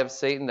lie of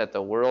Satan that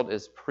the world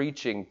is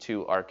preaching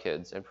to our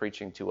kids and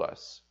preaching to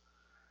us.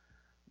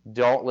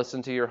 Don't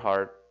listen to your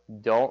heart.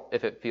 Don't,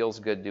 if it feels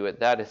good, do it.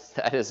 That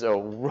is a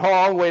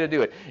wrong way to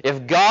do it.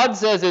 If God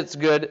says it's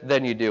good,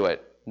 then you do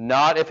it.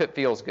 Not if it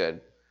feels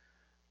good.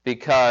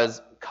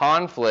 Because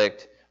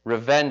conflict,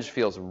 revenge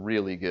feels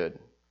really good.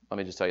 Let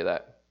me just tell you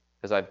that.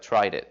 Because I've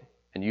tried it.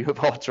 And you have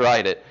all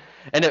tried it.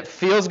 And it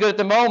feels good at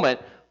the moment,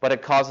 but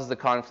it causes the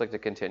conflict to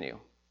continue.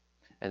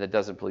 And it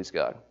doesn't please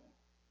God.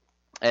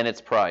 And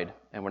it's pride.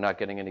 And we're not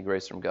getting any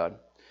grace from God.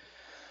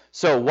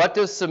 So what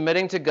does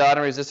submitting to God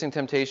and resisting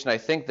temptation? I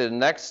think the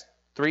next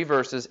 3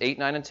 verses, 8,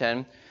 9, and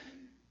 10,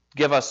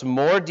 give us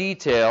more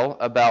detail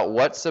about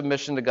what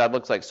submission to God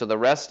looks like. So the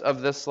rest of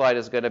this slide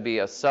is going to be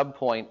a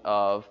subpoint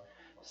of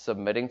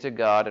submitting to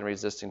God and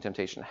resisting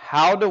temptation.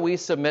 How do we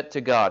submit to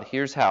God?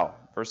 Here's how.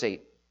 Verse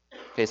 8.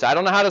 Okay, so I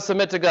don't know how to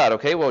submit to God.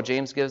 Okay, well,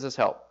 James gives us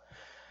help.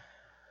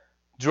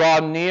 Draw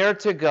near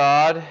to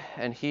God,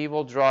 and he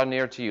will draw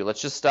near to you.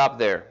 Let's just stop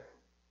there.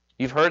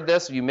 You've heard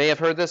this. You may have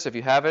heard this. If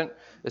you haven't,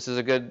 this is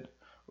a good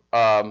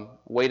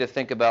way to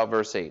think about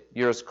verse 8.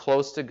 You're as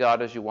close to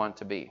God as you want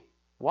to be.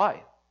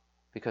 Why?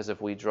 Because if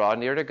we draw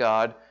near to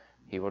God,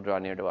 he will draw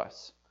near to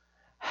us.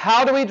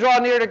 How do we draw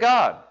near to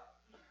God?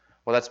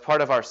 Well, that's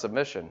part of our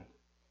submission.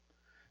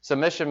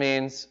 Submission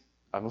means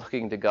I'm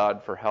looking to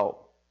God for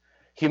help.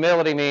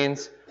 Humility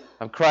means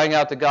I'm crying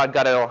out to God,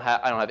 God, I don't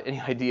have any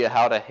idea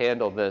how to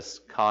handle this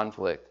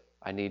conflict.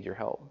 I need your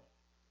help.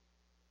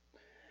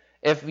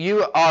 If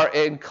you are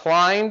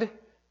inclined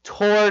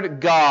toward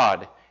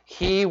God,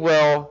 he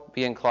will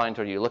be inclined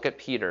toward you. Look at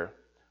Peter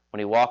when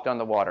he walked on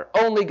the water.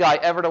 Only guy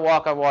ever to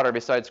walk on water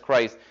besides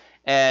Christ.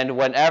 And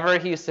whenever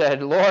he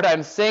said, Lord,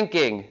 I'm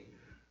sinking,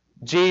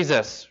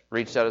 Jesus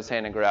reached out his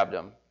hand and grabbed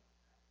him.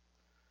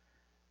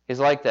 He's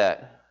like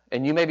that.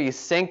 And you may be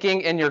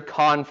sinking in your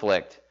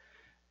conflict.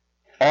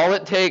 All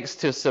it takes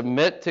to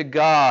submit to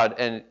God,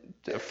 and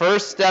the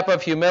first step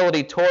of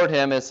humility toward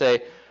him is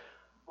say,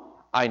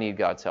 I need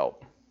God's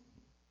help.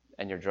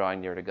 And you're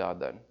drawing near to God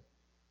then.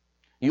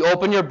 You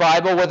open your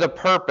Bible with a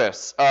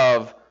purpose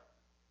of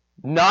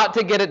not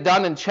to get it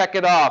done and check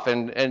it off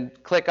and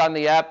click on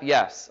the app.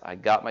 Yes, I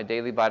got my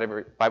daily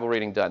Bible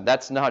reading done.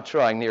 That's not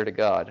drawing near to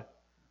God.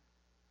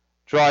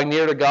 Drawing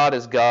near to God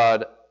is,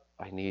 God,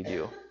 I need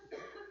you.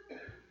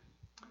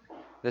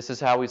 This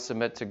is how we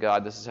submit to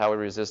God. This is how we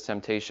resist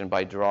temptation,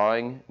 by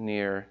drawing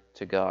near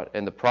to God.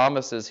 And the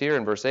promise is here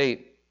in verse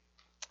 8,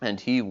 and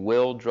he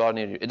will draw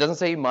near to you. It doesn't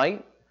say he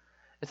might.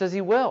 It says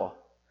he will.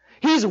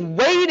 He's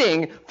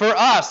waiting for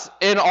us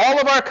in all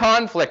of our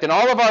conflict and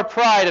all of our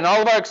pride and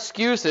all of our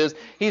excuses.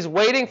 He's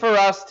waiting for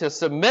us to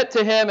submit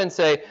to him and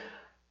say,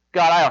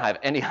 God, I don't have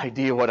any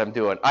idea what I'm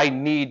doing. I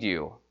need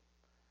you.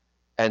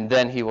 And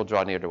then he will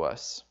draw near to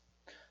us.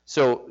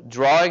 So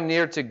drawing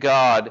near to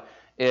God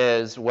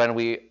is when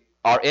we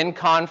are in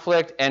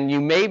conflict, and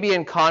you may be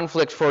in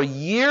conflict for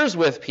years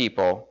with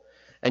people,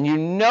 and you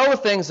know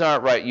things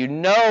aren't right. You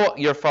know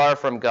you're far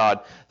from God.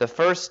 The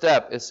first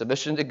step is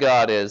submission to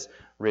God is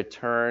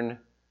return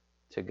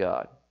to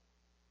God.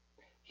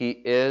 He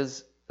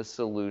is the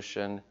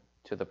solution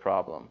to the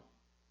problem.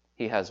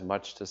 He has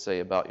much to say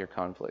about your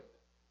conflict.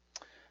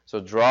 So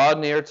draw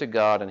near to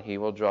God, and he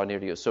will draw near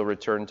to you. So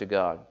return to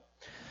God.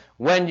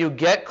 When you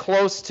get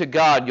close to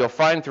God, you'll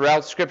find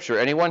throughout Scripture,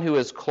 anyone who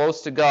is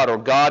close to God, or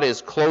God is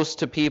close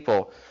to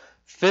people,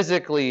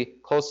 physically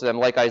close to them,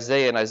 like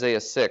Isaiah in Isaiah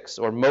 6,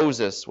 or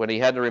Moses when he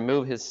had to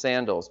remove his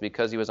sandals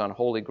because he was on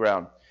holy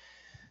ground.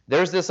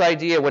 There's this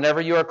idea,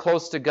 whenever you are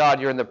close to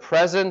God, you're in the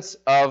presence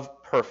of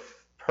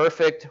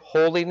perfect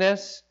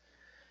holiness,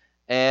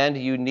 and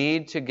you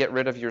need to get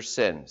rid of your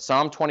sin.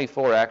 Psalm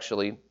 24,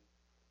 actually,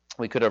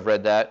 we could have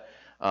read that.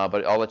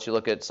 But I'll let you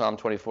look at Psalm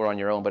 24 on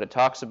your own. But it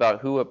talks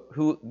about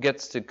who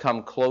gets to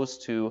come close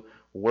to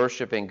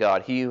worshiping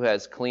God. He who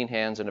has clean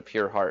hands and a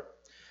pure heart.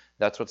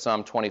 That's what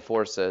Psalm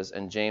 24 says.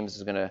 And James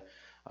is going to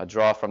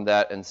draw from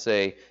that and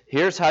say,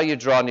 here's how you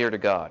draw near to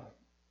God.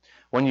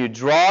 When you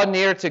draw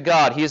near to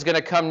God, he's going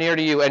to come near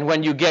to you. And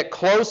when you get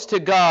close to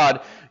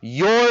God,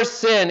 your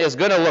sin is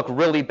going to look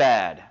really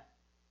bad.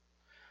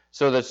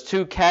 So there's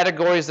two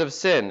categories of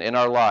sin in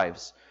our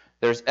lives.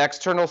 There's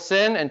external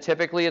sin, and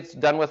typically it's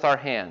done with our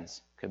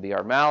hands. Could be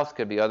our mouth,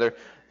 could be other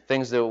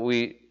things that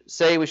we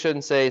say we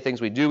shouldn't say, things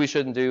we do we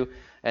shouldn't do,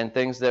 and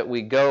things that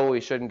we go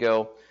we shouldn't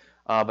go.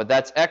 But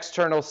that's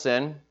external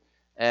sin,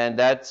 and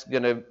that's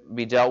going to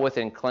be dealt with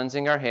in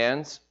cleansing our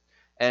hands,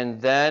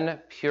 and then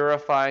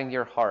purifying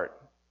your heart.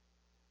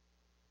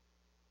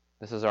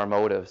 This is our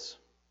motives.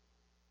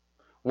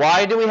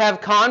 Why do we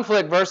have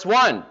conflict? Verse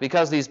 1,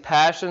 because these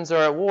passions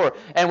are at war,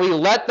 and we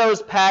let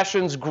those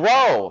passions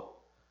grow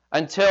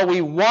until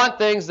we want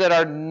things that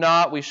are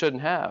not, we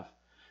shouldn't have.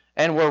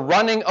 And we're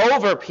running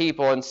over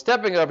people and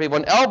stepping over people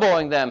and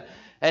elbowing them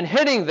and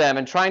hitting them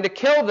and trying to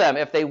kill them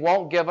if they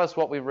won't give us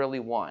what we really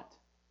want.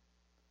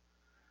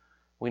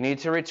 We need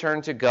to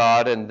return to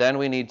God, and then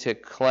we need to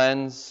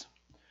cleanse.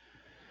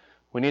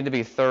 We need to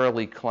be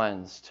thoroughly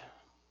cleansed.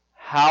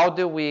 How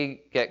do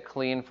we get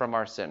clean from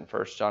our sin?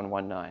 1 John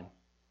 1:9.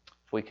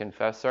 If we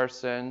confess our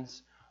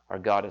sins, our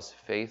God is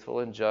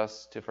faithful and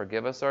just to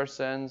forgive us our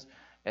sins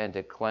and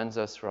to cleanse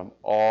us from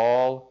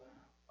all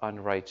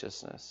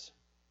unrighteousness.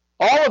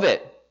 All of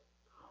it.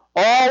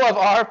 All of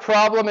our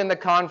problem in the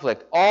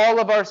conflict, all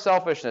of our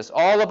selfishness,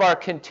 all of our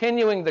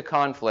continuing the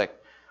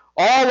conflict,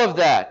 all of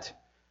that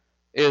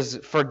is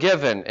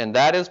forgiven, and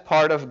that is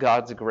part of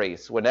God's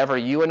grace. Whenever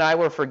you and I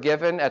were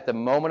forgiven at the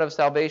moment of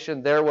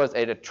salvation, there was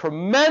a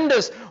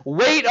tremendous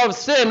weight of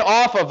sin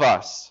off of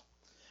us,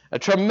 a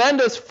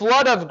tremendous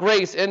flood of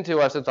grace into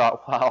us, and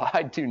thought, wow,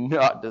 I do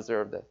not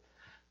deserve this.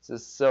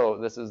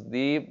 This is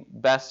the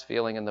best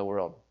feeling in the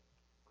world.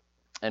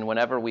 And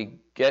whenever we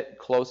get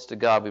close to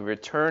God, we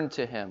return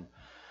to Him,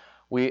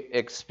 we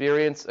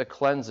experience a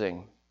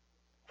cleansing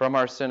from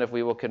our sin if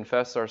we will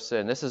confess our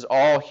sin. This is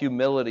all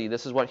humility.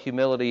 This is what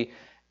humility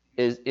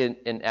is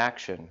in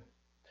action.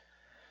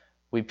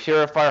 We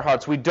purify our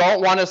hearts. We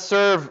don't want to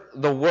serve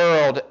the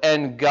world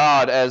and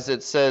God, as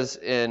it says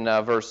in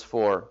verse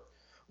 4.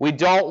 We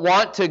don't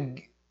want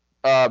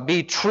to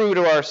be true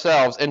to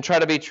ourselves and try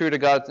to be true to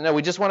God. No,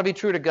 we just want to be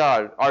true to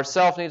God.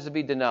 Ourself needs to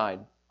be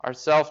denied.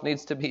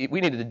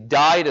 We need to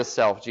die to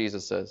self,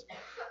 Jesus says.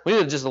 We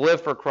need to just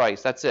live for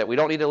Christ. That's it. We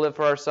don't need to live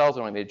for ourselves.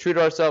 We don't need to be true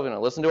to ourselves. We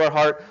don't listen to our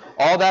heart.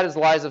 All that is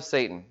lies of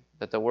Satan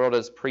that the world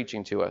is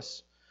preaching to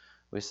us.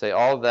 We say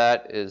all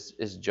that is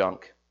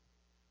junk.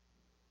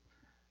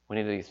 We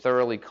need to be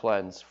thoroughly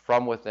cleansed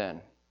from within.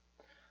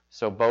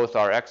 So both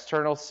our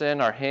external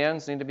sin, our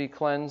hands need to be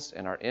cleansed,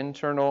 and our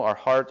internal, our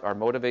heart, our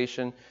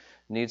motivation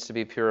needs to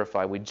be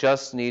purified. We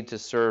just need to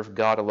serve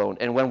God alone.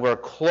 And when we're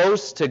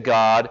close to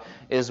God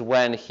is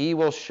when He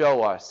will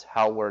show us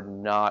how we're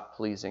not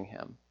pleasing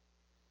Him.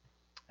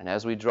 And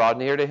as we draw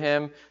near to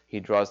Him, He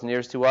draws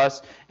near to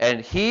us. And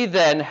He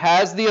then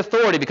has the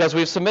authority, because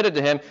we've submitted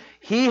to Him,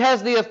 He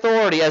has the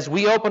authority as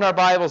we open our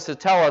Bibles to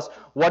tell us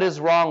what is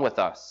wrong with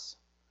us.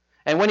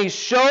 And when He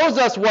shows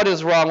us what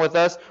is wrong with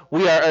us,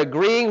 we are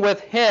agreeing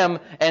with Him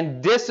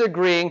and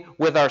disagreeing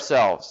with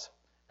ourselves.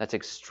 That's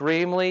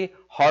extremely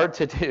hard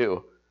to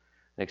do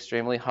and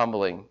extremely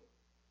humbling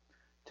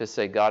to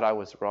say, God, I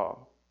was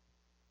wrong.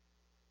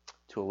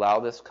 To allow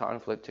this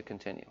conflict to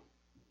continue.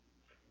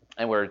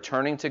 And we're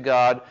turning to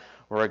God.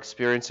 We're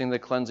experiencing the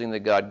cleansing that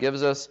God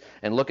gives us.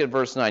 And look at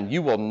verse 9.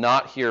 You will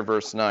not hear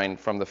verse 9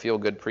 from the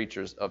feel-good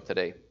preachers of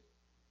today.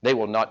 They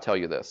will not tell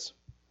you this.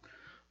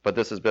 But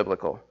this is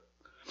biblical.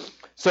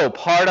 So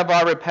part of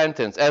our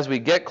repentance, as we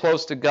get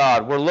close to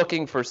God, we're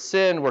looking for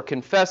sin. We're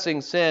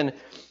confessing sin.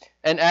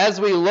 And as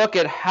we look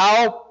at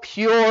how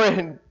pure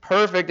and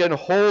perfect and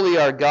holy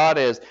our God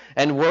is,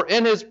 and we're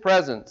in His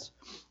presence,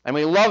 and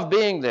we love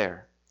being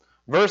there.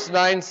 Verse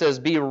 9 says,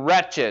 be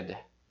wretched.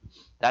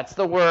 That's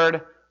the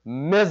word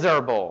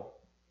miserable.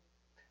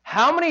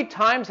 How many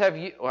times have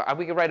you,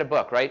 we could write a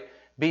book, right?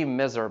 Be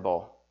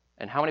miserable.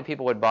 And how many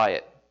people would buy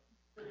it?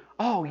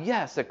 Oh,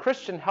 yes, a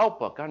Christian help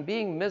book on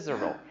being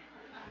miserable.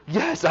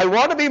 Yes, I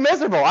want to be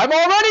miserable. I'm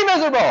already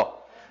miserable.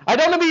 I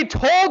don't want to be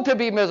told to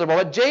be miserable,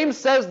 but James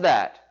says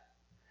that.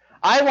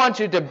 I want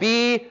you to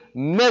be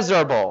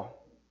miserable.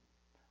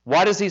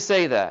 Why does he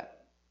say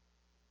that?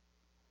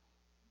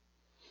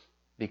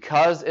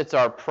 Because it's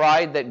our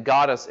pride that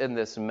got us in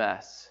this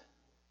mess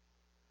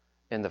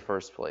in the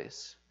first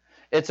place.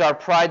 It's our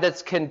pride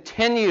that's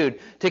continued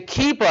to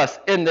keep us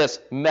in this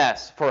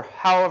mess for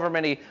however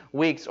many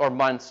weeks or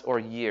months or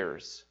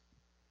years.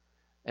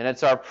 And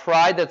it's our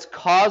pride that's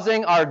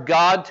causing our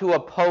God to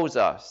oppose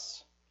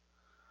us.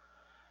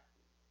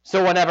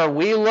 So whenever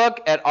we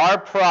look at our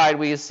pride,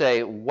 we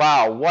say,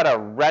 wow, what a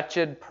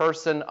wretched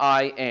person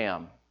I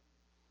am.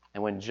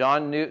 And when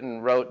John Newton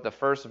wrote the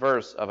first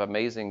verse of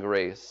Amazing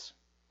Grace,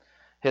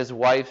 his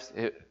wife,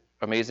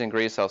 Amazing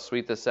Grace, how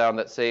sweet the sound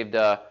that saved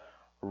a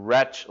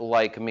wretch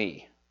like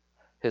me.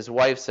 His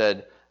wife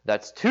said,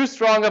 that's too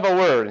strong of a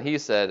word. And he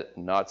said,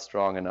 not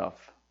strong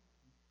enough.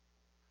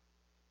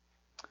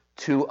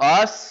 To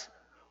us,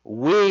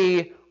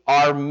 we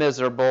are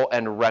miserable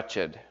and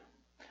wretched.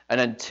 And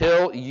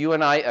until you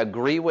and I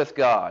agree with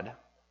God,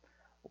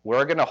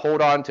 We're going to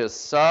hold on to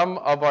some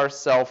of our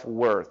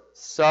self-worth,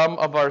 some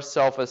of our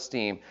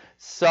self-esteem,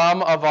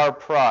 some of our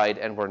pride,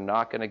 and we're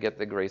not going to get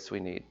the grace we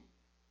need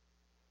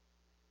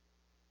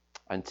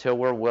until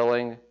we're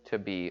willing to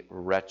be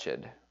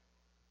wretched.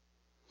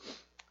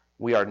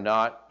 We are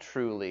not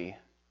truly,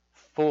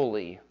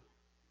 fully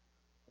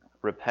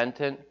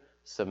repentant,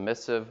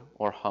 submissive,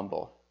 or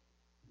humble.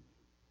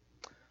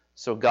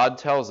 So God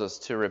tells us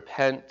to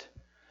repent.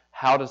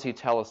 How does he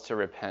tell us to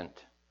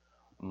repent?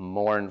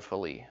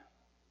 Mournfully.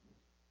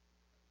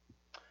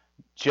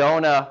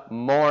 Jonah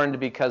mourned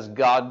because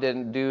God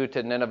didn't do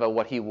to Nineveh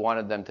what he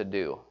wanted them to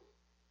do.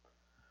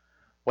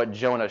 What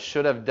Jonah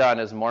should have done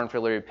is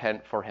mournfully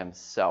repent for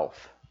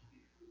himself.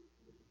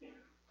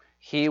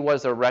 He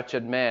was a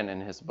wretched man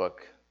in his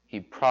book. He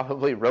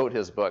probably wrote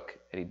his book,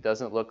 and he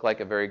doesn't look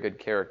like a very good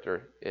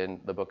character in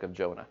the book of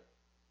Jonah.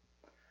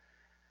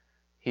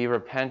 He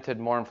repented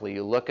mournfully.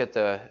 You look at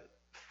the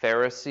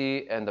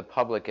Pharisee and the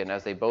publican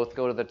as they both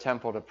go to the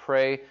temple to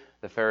pray.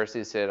 The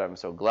Pharisee said, I'm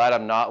so glad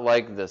I'm not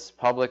like this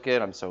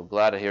publican. I'm so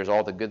glad here's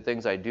all the good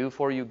things I do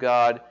for you,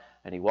 God.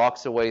 And he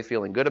walks away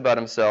feeling good about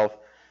himself.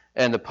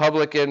 And the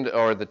publican,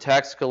 or the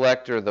tax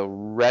collector, the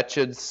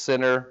wretched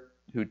sinner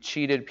who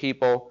cheated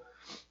people,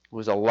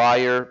 was a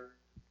liar,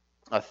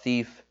 a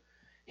thief,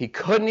 he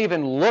couldn't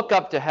even look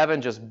up to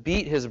heaven, just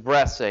beat his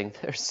breast saying,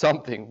 there's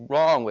something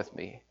wrong with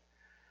me.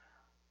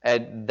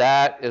 And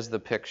that is the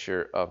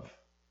picture of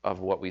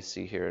what we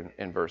see here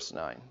in verse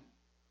 9.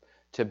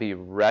 To be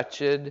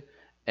wretched,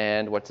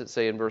 and what's it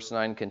say in verse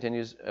 9?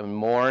 Continues, and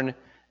mourn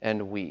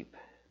and weep.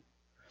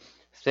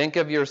 Think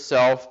of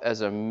yourself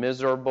as a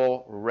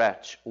miserable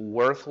wretch,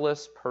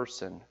 worthless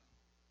person.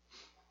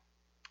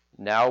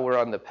 Now we're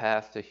on the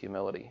path to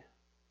humility.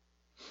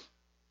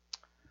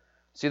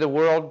 See, the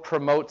world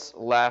promotes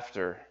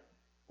laughter.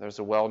 There's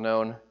a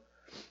well-known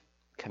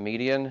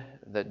comedian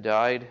that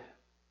died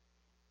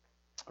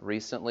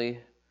recently.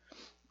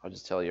 I'll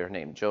just tell you her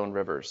name, Joan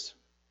Rivers.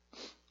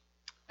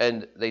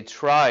 And they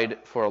tried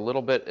for a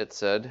little bit, it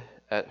said,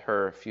 at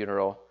her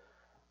funeral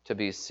to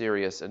be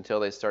serious until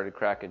they started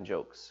cracking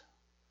jokes.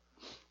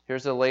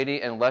 Here's a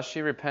lady, unless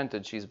she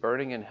repented, she's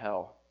burning in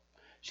hell.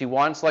 She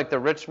wants, like the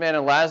rich man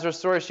in Lazarus'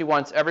 story, she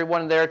wants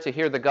everyone there to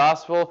hear the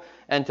gospel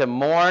and to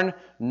mourn,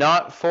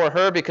 not for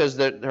her, because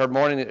her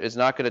mourning is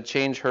not going to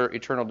change her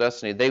eternal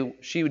destiny.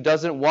 She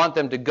doesn't want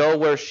them to go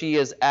where she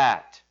is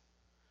at.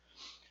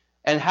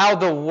 And how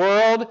the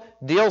world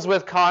deals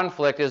with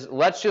conflict is,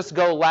 let's just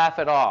go laugh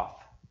it off.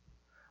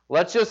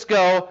 Let's just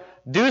go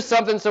do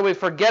something so we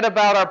forget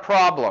about our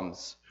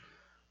problems.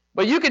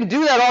 But you can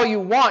do that all you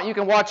want. You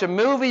can watch a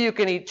movie, you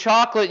can eat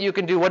chocolate, you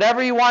can do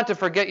whatever you want to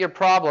forget your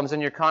problems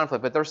and your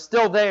conflict, but they're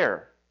still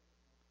there.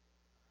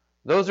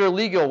 Those are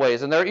legal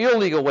ways, and there are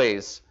illegal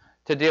ways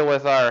to deal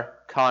with our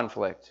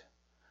conflict.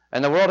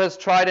 And the world has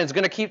tried, and is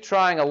going to keep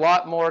trying a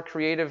lot more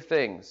creative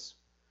things,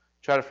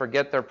 try to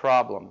forget their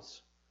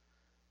problems.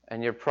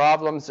 And your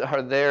problems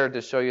are there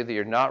to show you that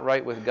you're not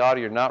right with God,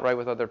 or you're not right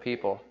with other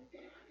people.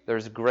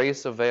 There's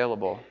grace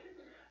available.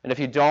 And if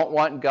you don't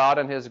want God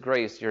and his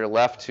grace, you're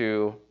left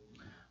to,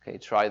 okay,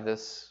 try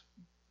this,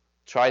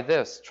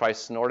 try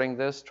snorting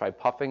this, try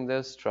puffing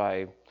this,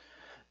 try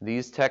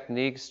these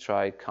techniques,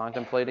 try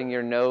contemplating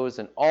your nose,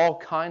 and all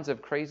kinds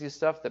of crazy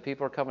stuff that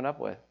people are coming up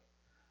with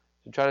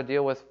to try to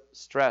deal with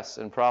stress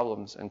and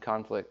problems and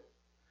conflict.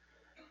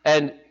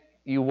 And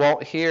you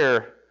won't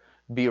hear,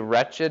 be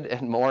wretched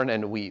and mourn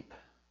and weep.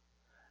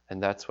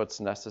 And that's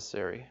what's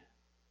necessary.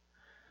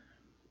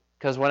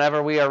 Because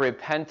whenever we are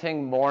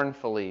repenting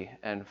mournfully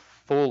and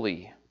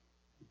fully,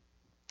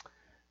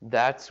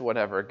 that's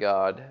whenever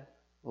God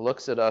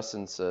looks at us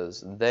and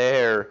says,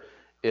 there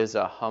is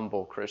a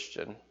humble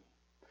Christian.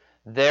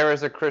 There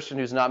is a Christian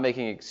who's not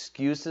making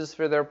excuses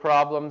for their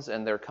problems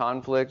and their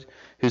conflict,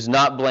 who's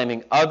not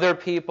blaming other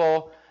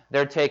people.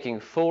 They're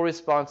taking full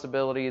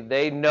responsibility.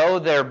 They know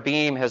their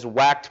beam has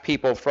whacked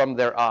people from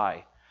their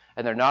eye,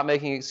 and they're not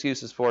making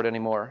excuses for it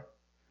anymore.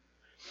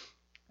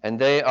 And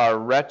they are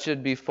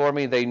wretched before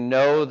me. They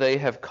know they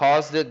have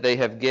caused it. They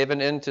have given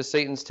in to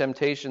Satan's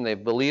temptation. They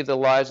believe the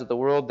lies of the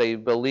world. They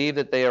believe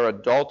that they are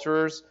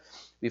adulterers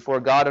before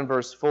God in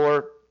verse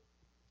 4.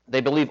 They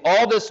believe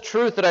all this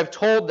truth that I've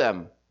told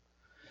them.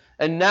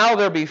 And now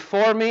they're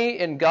before me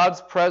in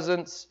God's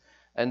presence,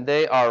 and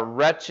they are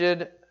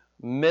wretched,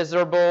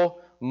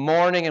 miserable,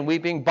 mourning and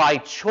weeping by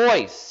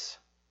choice.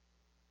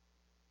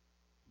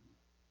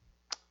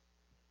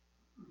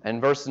 And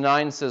verse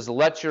 9 says,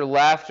 let your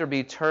laughter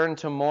be turned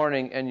to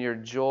mourning and your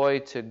joy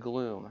to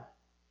gloom.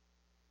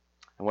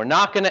 And we're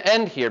not going to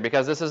end here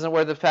because this isn't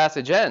where the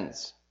passage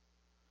ends.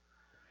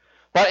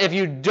 But if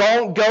you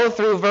don't go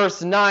through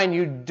verse 9,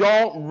 you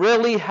don't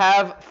really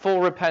have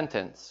full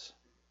repentance.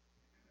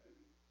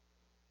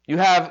 We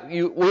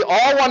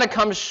all want to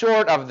come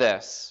short of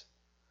this.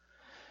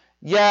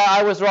 Yeah,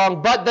 I was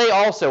wrong, but they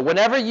also.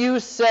 Whenever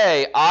you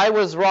say, I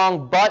was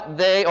wrong, but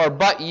they, or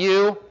but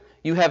you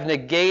have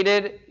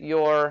negated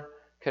your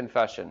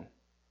confession.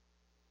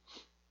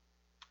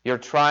 You're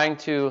trying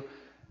to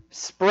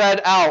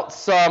spread out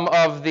some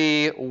of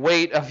the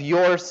weight of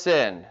your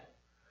sin.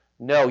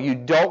 No, you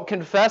don't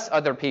confess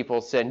other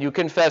people's sin. You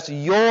confess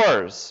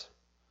yours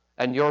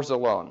and yours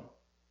alone.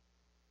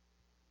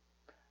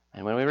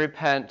 And when we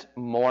repent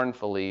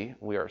mournfully,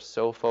 we are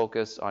so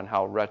focused on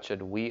how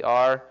wretched we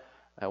are,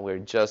 and we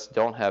just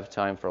don't have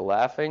time for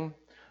laughing.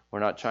 We're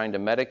not trying to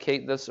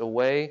medicate this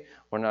away.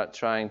 We're not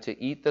trying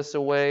to eat this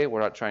away.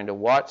 We're not trying to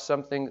watch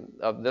something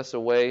of this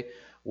away.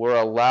 We're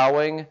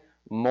allowing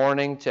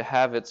mourning to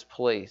have its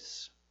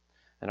place.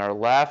 And our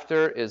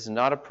laughter is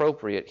not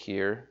appropriate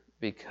here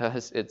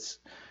because it's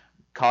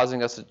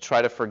causing us to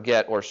try to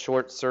forget or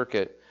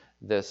short-circuit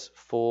this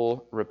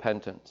full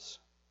repentance,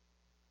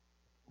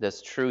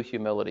 this true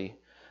humility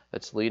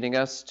that's leading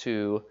us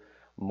to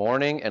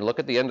mourning. And look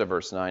at the end of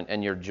verse 9,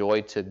 and your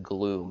joy to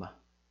gloom.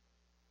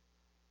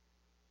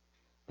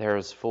 There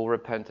is full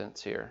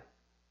repentance here.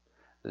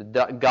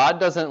 God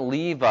doesn't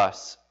leave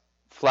us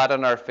flat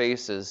on our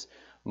faces,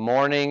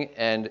 mourning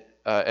and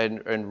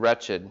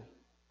wretched.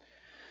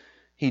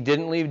 He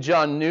didn't leave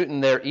John Newton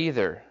there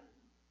either,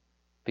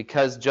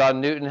 because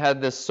John Newton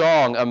had this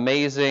song,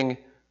 Amazing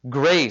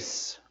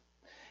Grace.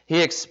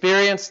 He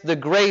experienced the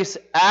grace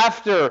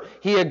after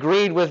he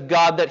agreed with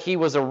God that he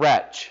was a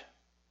wretch.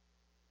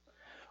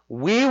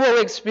 We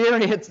will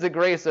experience the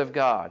grace of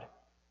God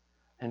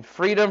and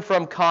freedom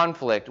from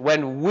conflict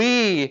when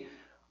we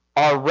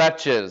are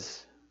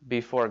wretches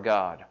before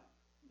God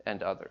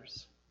and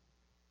others.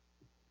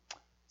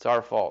 It's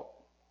our fault.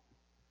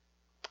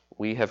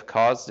 We have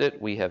caused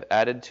it. We have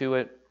added to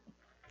it.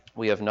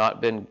 We have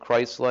not been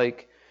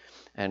Christ-like,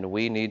 and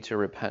we need to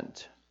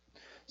repent.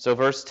 So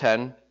verse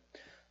 10,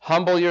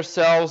 humble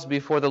yourselves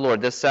before the Lord.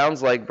 This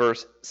sounds like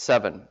verse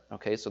 7.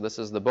 Okay, so this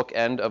is the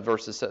bookend of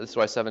verses. This is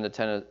why 7 to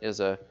 10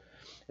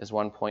 is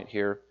one point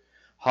here.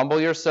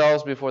 Humble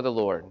yourselves before the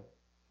Lord.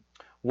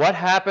 What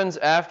happens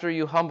after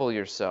you humble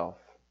yourself?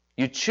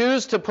 You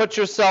choose to put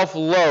yourself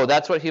low.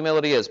 That's what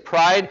humility is.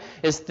 Pride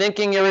is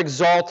thinking you're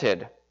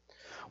exalted.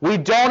 We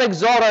don't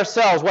exalt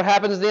ourselves. What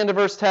happens at the end of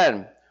verse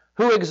 10?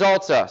 Who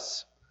exalts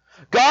us?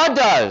 God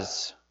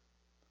does.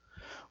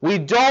 We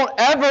don't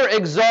ever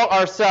exalt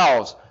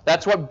ourselves.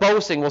 That's what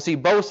boasting. We'll see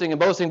boasting and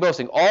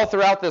boasting all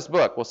throughout this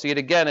book. We'll see it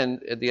again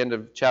at the end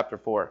of chapter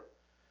 4.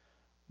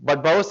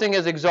 But boasting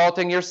is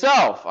exalting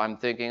yourself. I'm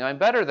thinking I'm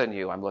better than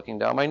you. I'm looking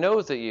down my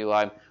nose at you.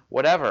 I'm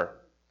whatever.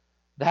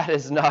 That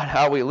is not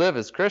how we live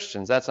as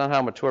Christians. That's not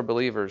how mature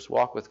believers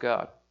walk with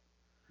God.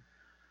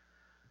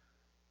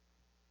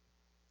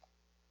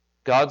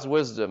 God's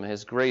wisdom,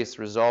 His grace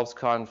resolves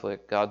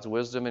conflict. God's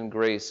wisdom and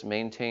grace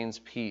maintains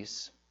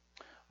peace.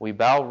 We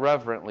bow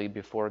reverently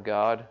before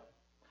God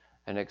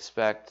and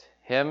expect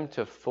Him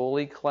to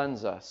fully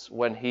cleanse us.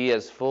 When He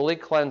has fully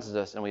cleansed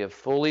us and we have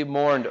fully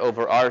mourned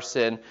over our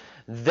sin,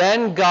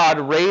 then God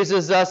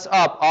raises us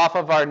up off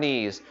of our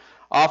knees,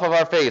 off of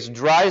our face,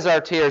 dries our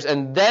tears,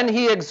 and then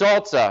He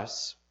exalts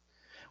us.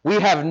 We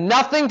have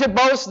nothing to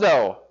boast,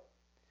 though,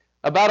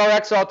 about our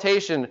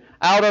exaltation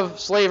out of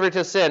slavery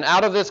to sin,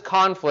 out of this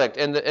conflict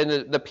and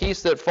the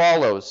peace that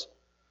follows.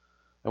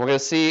 And we're going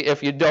to see,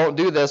 if you don't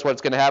do this,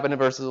 what's going to happen in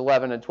verses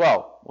 11 and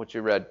 12, which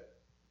you read.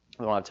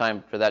 We don't have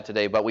time for that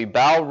today. But we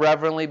bow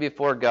reverently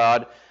before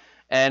God,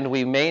 and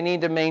we may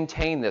need to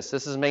maintain this.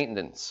 This is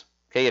maintenance.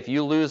 Okay, if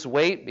you lose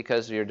weight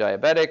because you're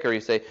diabetic, or you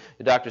say,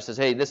 the doctor says,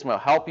 hey, this will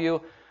help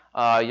you,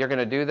 you're going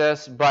to do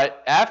this.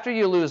 But after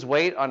you lose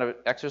weight on an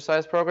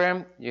exercise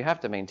program, you have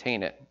to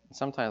maintain it.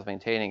 Sometimes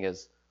maintaining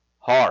is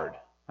hard.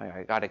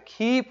 I got to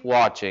keep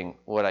watching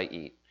what I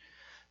eat.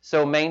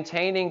 So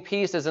maintaining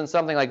peace isn't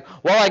something like,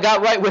 well, I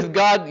got right with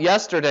God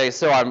yesterday,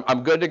 so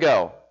I'm good to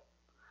go.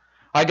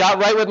 I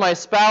got right with my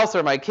spouse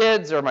or my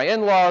kids or my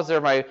in-laws or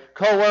my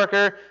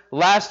coworker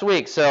last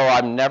week, so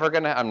I'm not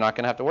going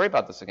to have to worry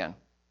about this again.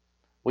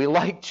 We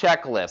like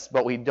checklists,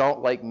 but we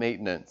don't like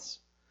maintenance.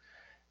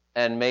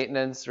 And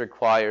maintenance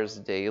requires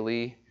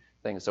daily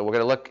things. So we're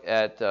going to look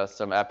at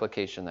some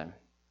application then.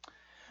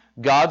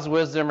 God's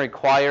wisdom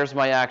requires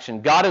my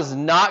action. God is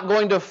not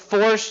going to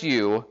force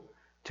you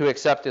to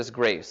accept His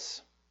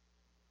grace.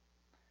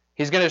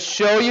 He's going to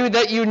show you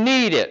that you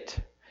need it.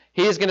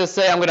 He's going to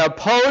say, I'm going to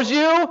oppose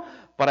you,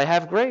 but I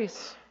have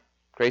grace.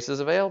 Grace is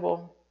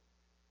available.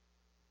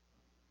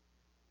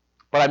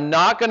 But I'm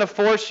not going to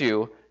force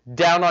you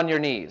down on your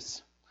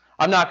knees.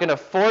 I'm not going to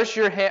force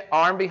your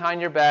arm behind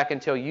your back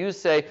until you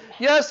say,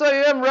 yes,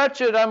 I am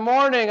wretched, I'm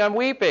mourning, I'm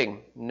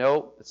weeping.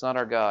 No, it's not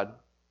our God.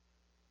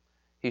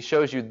 He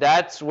shows you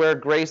that's where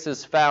grace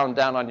is found,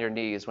 down on your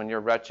knees, when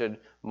you're wretched,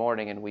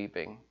 mourning, and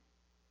weeping.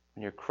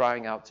 When you're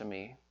crying out to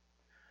me.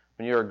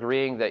 When you're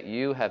agreeing that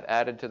you have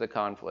added to the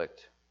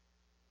conflict.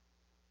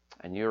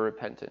 And you're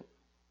repentant.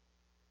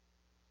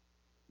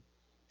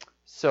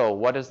 So,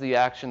 what is the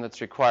action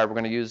that's required? We're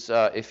going to use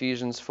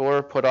Ephesians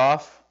 4, put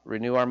off,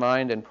 renew our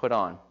mind, and put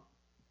on.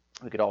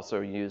 We could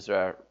also use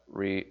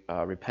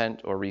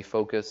repent or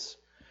refocus.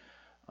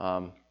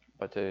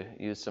 But to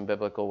use some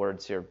biblical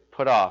words here.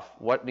 Put off.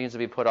 What needs to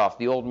be put off?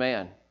 The old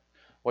man.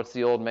 What's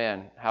the old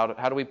man? How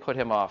do we put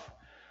him off?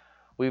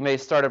 We may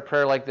start a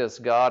prayer like this.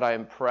 God, I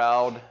am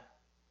proud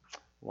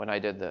when I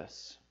did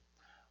this.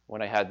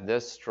 when I had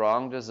this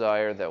strong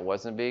desire that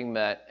wasn't being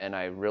met, and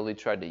I really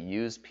tried to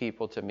use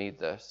people to meet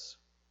this.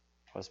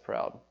 I was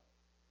proud.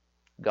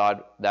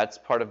 God, that's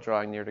part of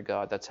drawing near to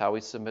God. That's how we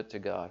submit to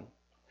God.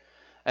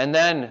 And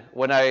then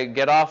when I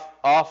get off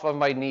of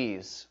my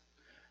knees,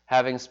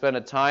 having spent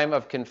a time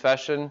of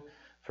confession,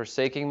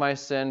 forsaking my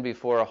sin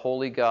before a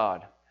holy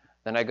God,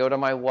 then I go to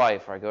my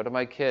wife, or I go to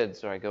my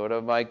kids, or I go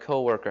to my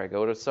coworker, I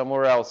go to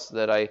someone else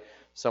that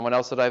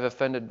I've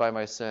offended by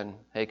my sin.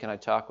 Hey, can I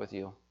talk with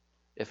you?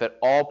 If at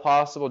all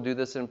possible, do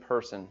this in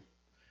person.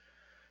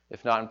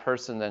 If not in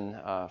person, then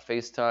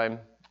FaceTime,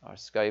 or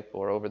Skype,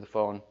 or over the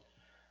phone.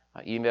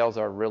 Emails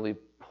are really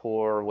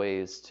poor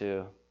ways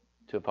to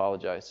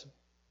apologize.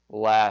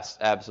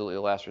 Absolutely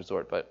last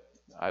resort, but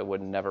I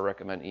would never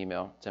recommend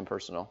email. It's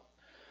impersonal.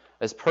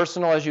 As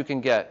personal as you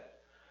can get.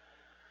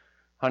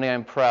 Honey,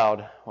 I'm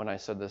proud when I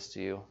said this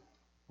to you.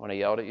 When I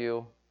yelled at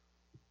you,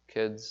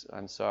 kids,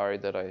 I'm sorry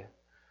that I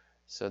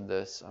said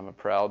this. I'm a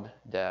proud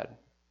dad.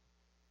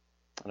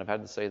 And I've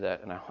had to say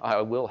that, and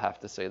I will have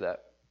to say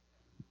that.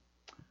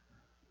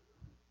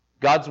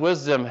 God's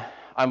wisdom.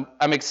 I'm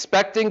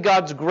expecting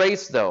God's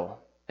grace, though.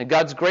 And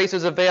God's grace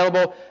is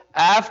available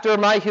after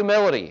my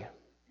humility.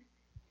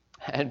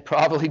 And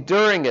probably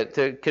during it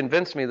to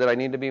convince me that I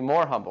need to be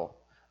more humble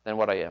than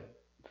what I am.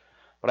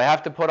 But I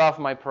have to put off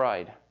my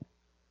pride.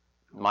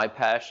 My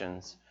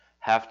passions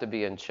have to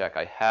be in check.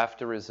 I have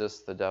to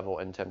resist the devil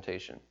and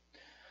temptation.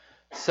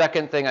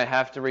 Second thing, I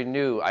have to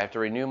renew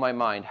my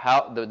mind.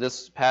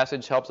 This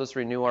passage helps us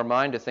renew our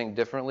mind to think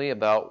differently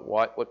about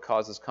what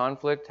causes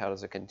conflict, how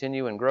does it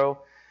continue and grow,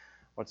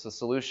 what's the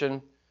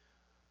solution.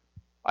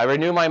 I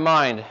renew my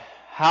mind.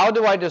 How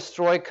do I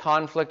destroy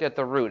conflict at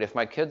the root? If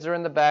my kids are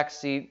in the back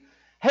seat,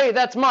 hey,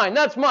 that's mine,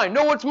 no,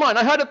 it's mine,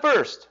 I had it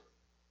first.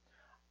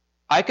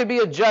 I could be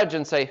a judge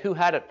and say, who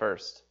had it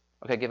first?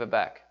 Okay, give it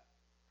back.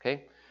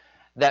 Okay?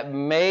 That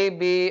may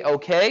be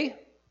okay.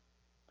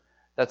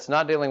 That's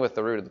not dealing with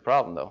the root of the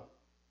problem, though.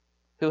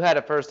 Who had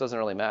it first doesn't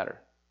really matter.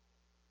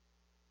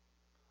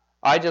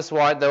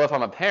 If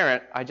I'm a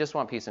parent, I just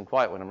want peace and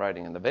quiet when I'm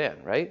riding in the van,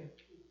 right?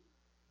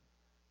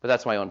 But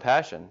that's my own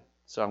passion,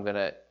 so I'm going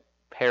to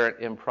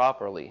parent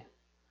improperly.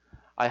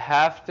 I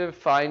have to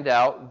find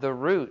out the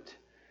root.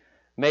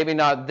 Maybe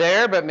not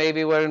there, but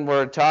maybe when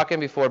we're talking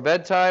before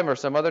bedtime or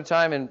some other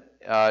time and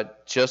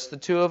just the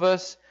two of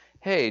us.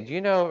 Hey,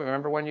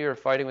 remember when you were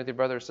fighting with your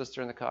brother or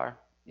sister in the car?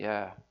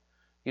 Yeah.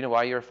 You know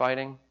why you were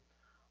fighting?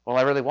 Well,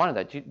 I really wanted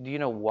that. Do you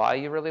know why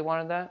you really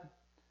wanted that?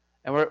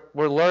 And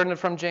we're learning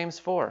from James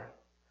 4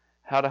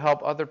 how to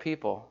help other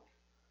people.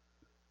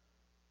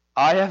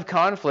 I have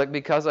conflict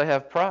because I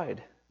have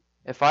pride.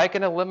 If I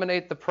can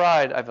eliminate the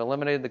pride, I've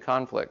eliminated the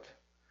conflict.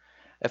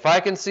 If I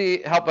can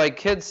help my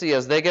kids see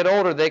as they get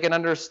older, they can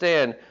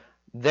understand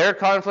their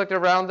conflict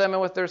around them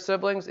and with their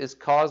siblings is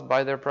caused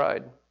by their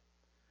pride.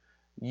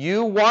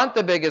 You want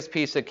the biggest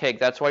piece of cake.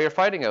 That's why you're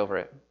fighting over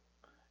it.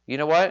 You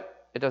know what?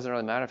 It doesn't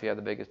really matter if you have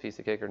the biggest piece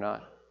of cake or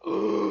not.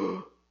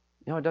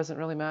 It doesn't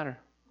really matter.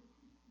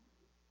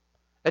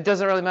 It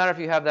doesn't really matter if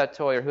you have that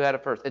toy or who had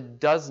it first. It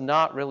does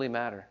not really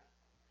matter.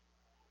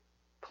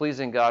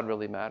 Pleasing God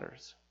really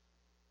matters.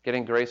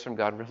 Getting grace from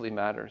God really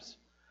matters.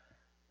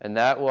 And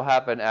that will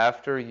happen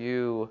after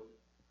you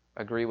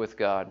agree with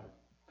God.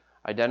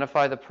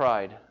 Identify the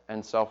pride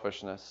and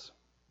selfishness.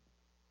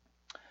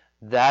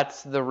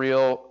 That's the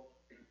real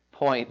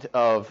point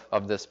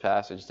of this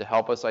passage, to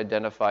help us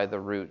identify the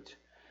root.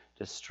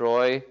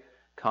 Destroy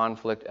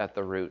conflict at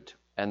the root.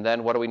 And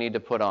then what do we need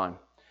to put on?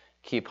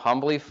 Keep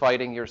humbly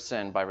fighting your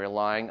sin by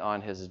relying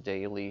on His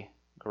daily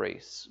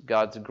grace.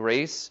 God's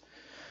grace,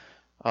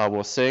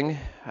 we'll sing,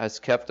 has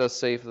kept us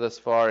safe thus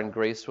far, and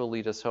grace will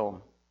lead us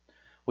home.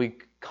 We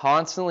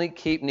constantly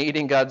keep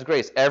needing God's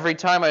grace. Every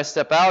time I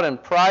step out in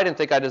pride and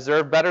think I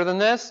deserve better than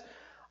this,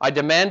 I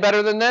demand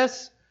better than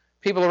this,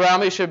 people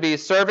around me should be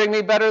serving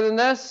me better than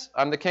this,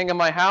 I'm the king of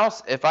my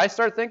house. If I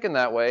start thinking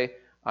that way,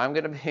 I'm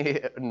going to be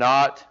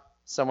not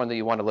someone that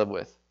you want to live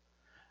with.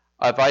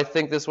 If I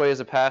think this way as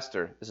a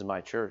pastor, this is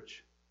my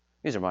church.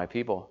 These are my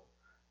people.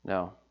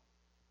 No,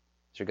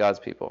 these are God's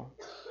people.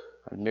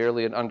 I'm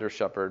merely an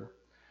under-shepherd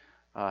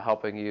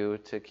helping you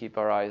to keep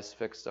our eyes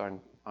fixed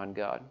on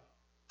God.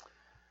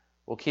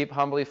 We'll keep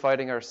humbly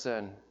fighting our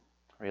sin,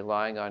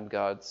 relying on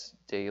God's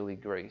daily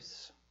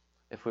grace.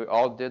 If we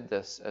all did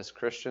this as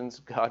Christians,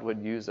 God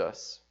would use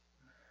us.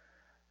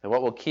 And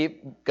what will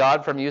keep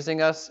God from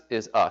using us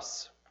is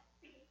us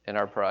and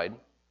our pride.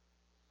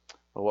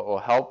 But what will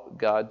help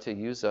God to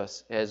use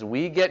us as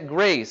we get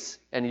grace,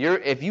 and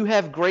if you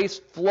have grace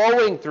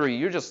flowing through you,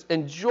 you're just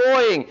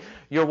enjoying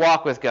your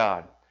walk with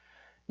God.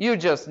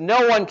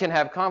 No one can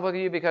have conflict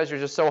with you because you're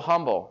just so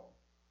humble.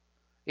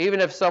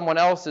 Even if someone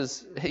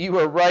else you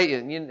were right,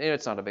 and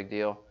it's not a big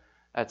deal.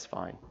 That's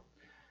fine.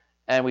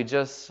 And we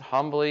just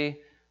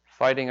humbly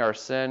fighting our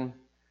sin,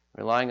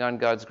 relying on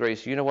God's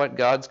grace. You know what?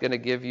 God's going to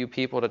give you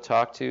people to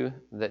talk to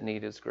that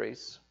need His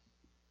grace.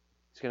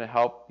 He's going to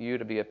help you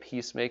to be a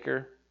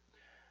peacemaker.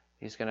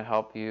 He's going to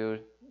help you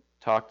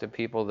talk to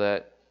people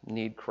that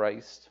need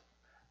Christ.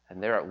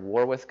 And they're at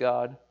war with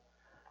God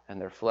and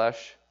their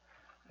flesh.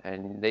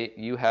 and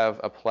you have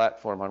a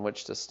platform on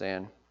which to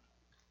stand,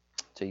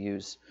 to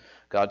use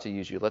God to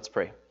use you. Let's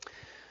pray.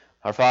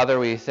 Our Father,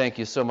 we thank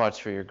you so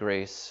much for your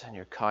grace and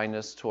your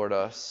kindness toward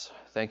us.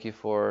 Thank you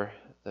for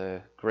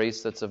the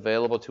grace that's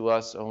available to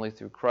us only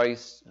through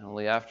Christ, and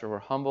only after we're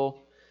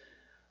humble.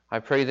 I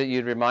pray that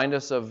you'd remind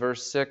us of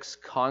verse 6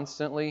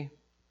 constantly.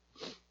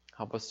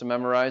 Help us to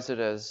memorize it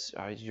as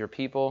your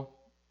people.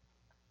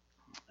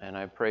 And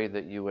I pray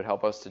that you would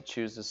help us to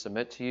choose to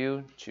submit to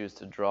you, choose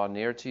to draw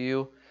near to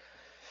you,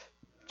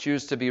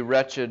 choose to be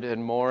wretched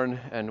and mourn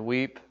and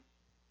weep,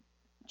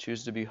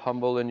 choose to be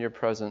humble in your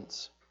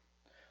presence,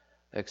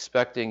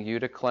 expecting you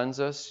to cleanse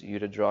us, you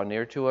to draw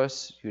near to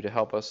us, you to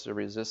help us to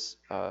resist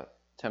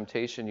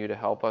temptation, you to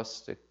help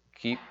us to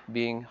keep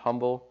being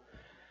humble.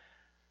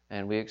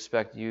 And we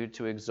expect you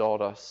to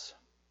exalt us.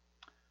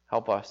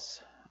 Help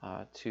us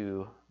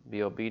to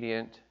be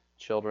obedient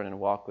children and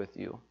walk with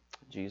you.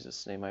 In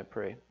Jesus' name I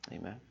pray.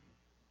 Amen.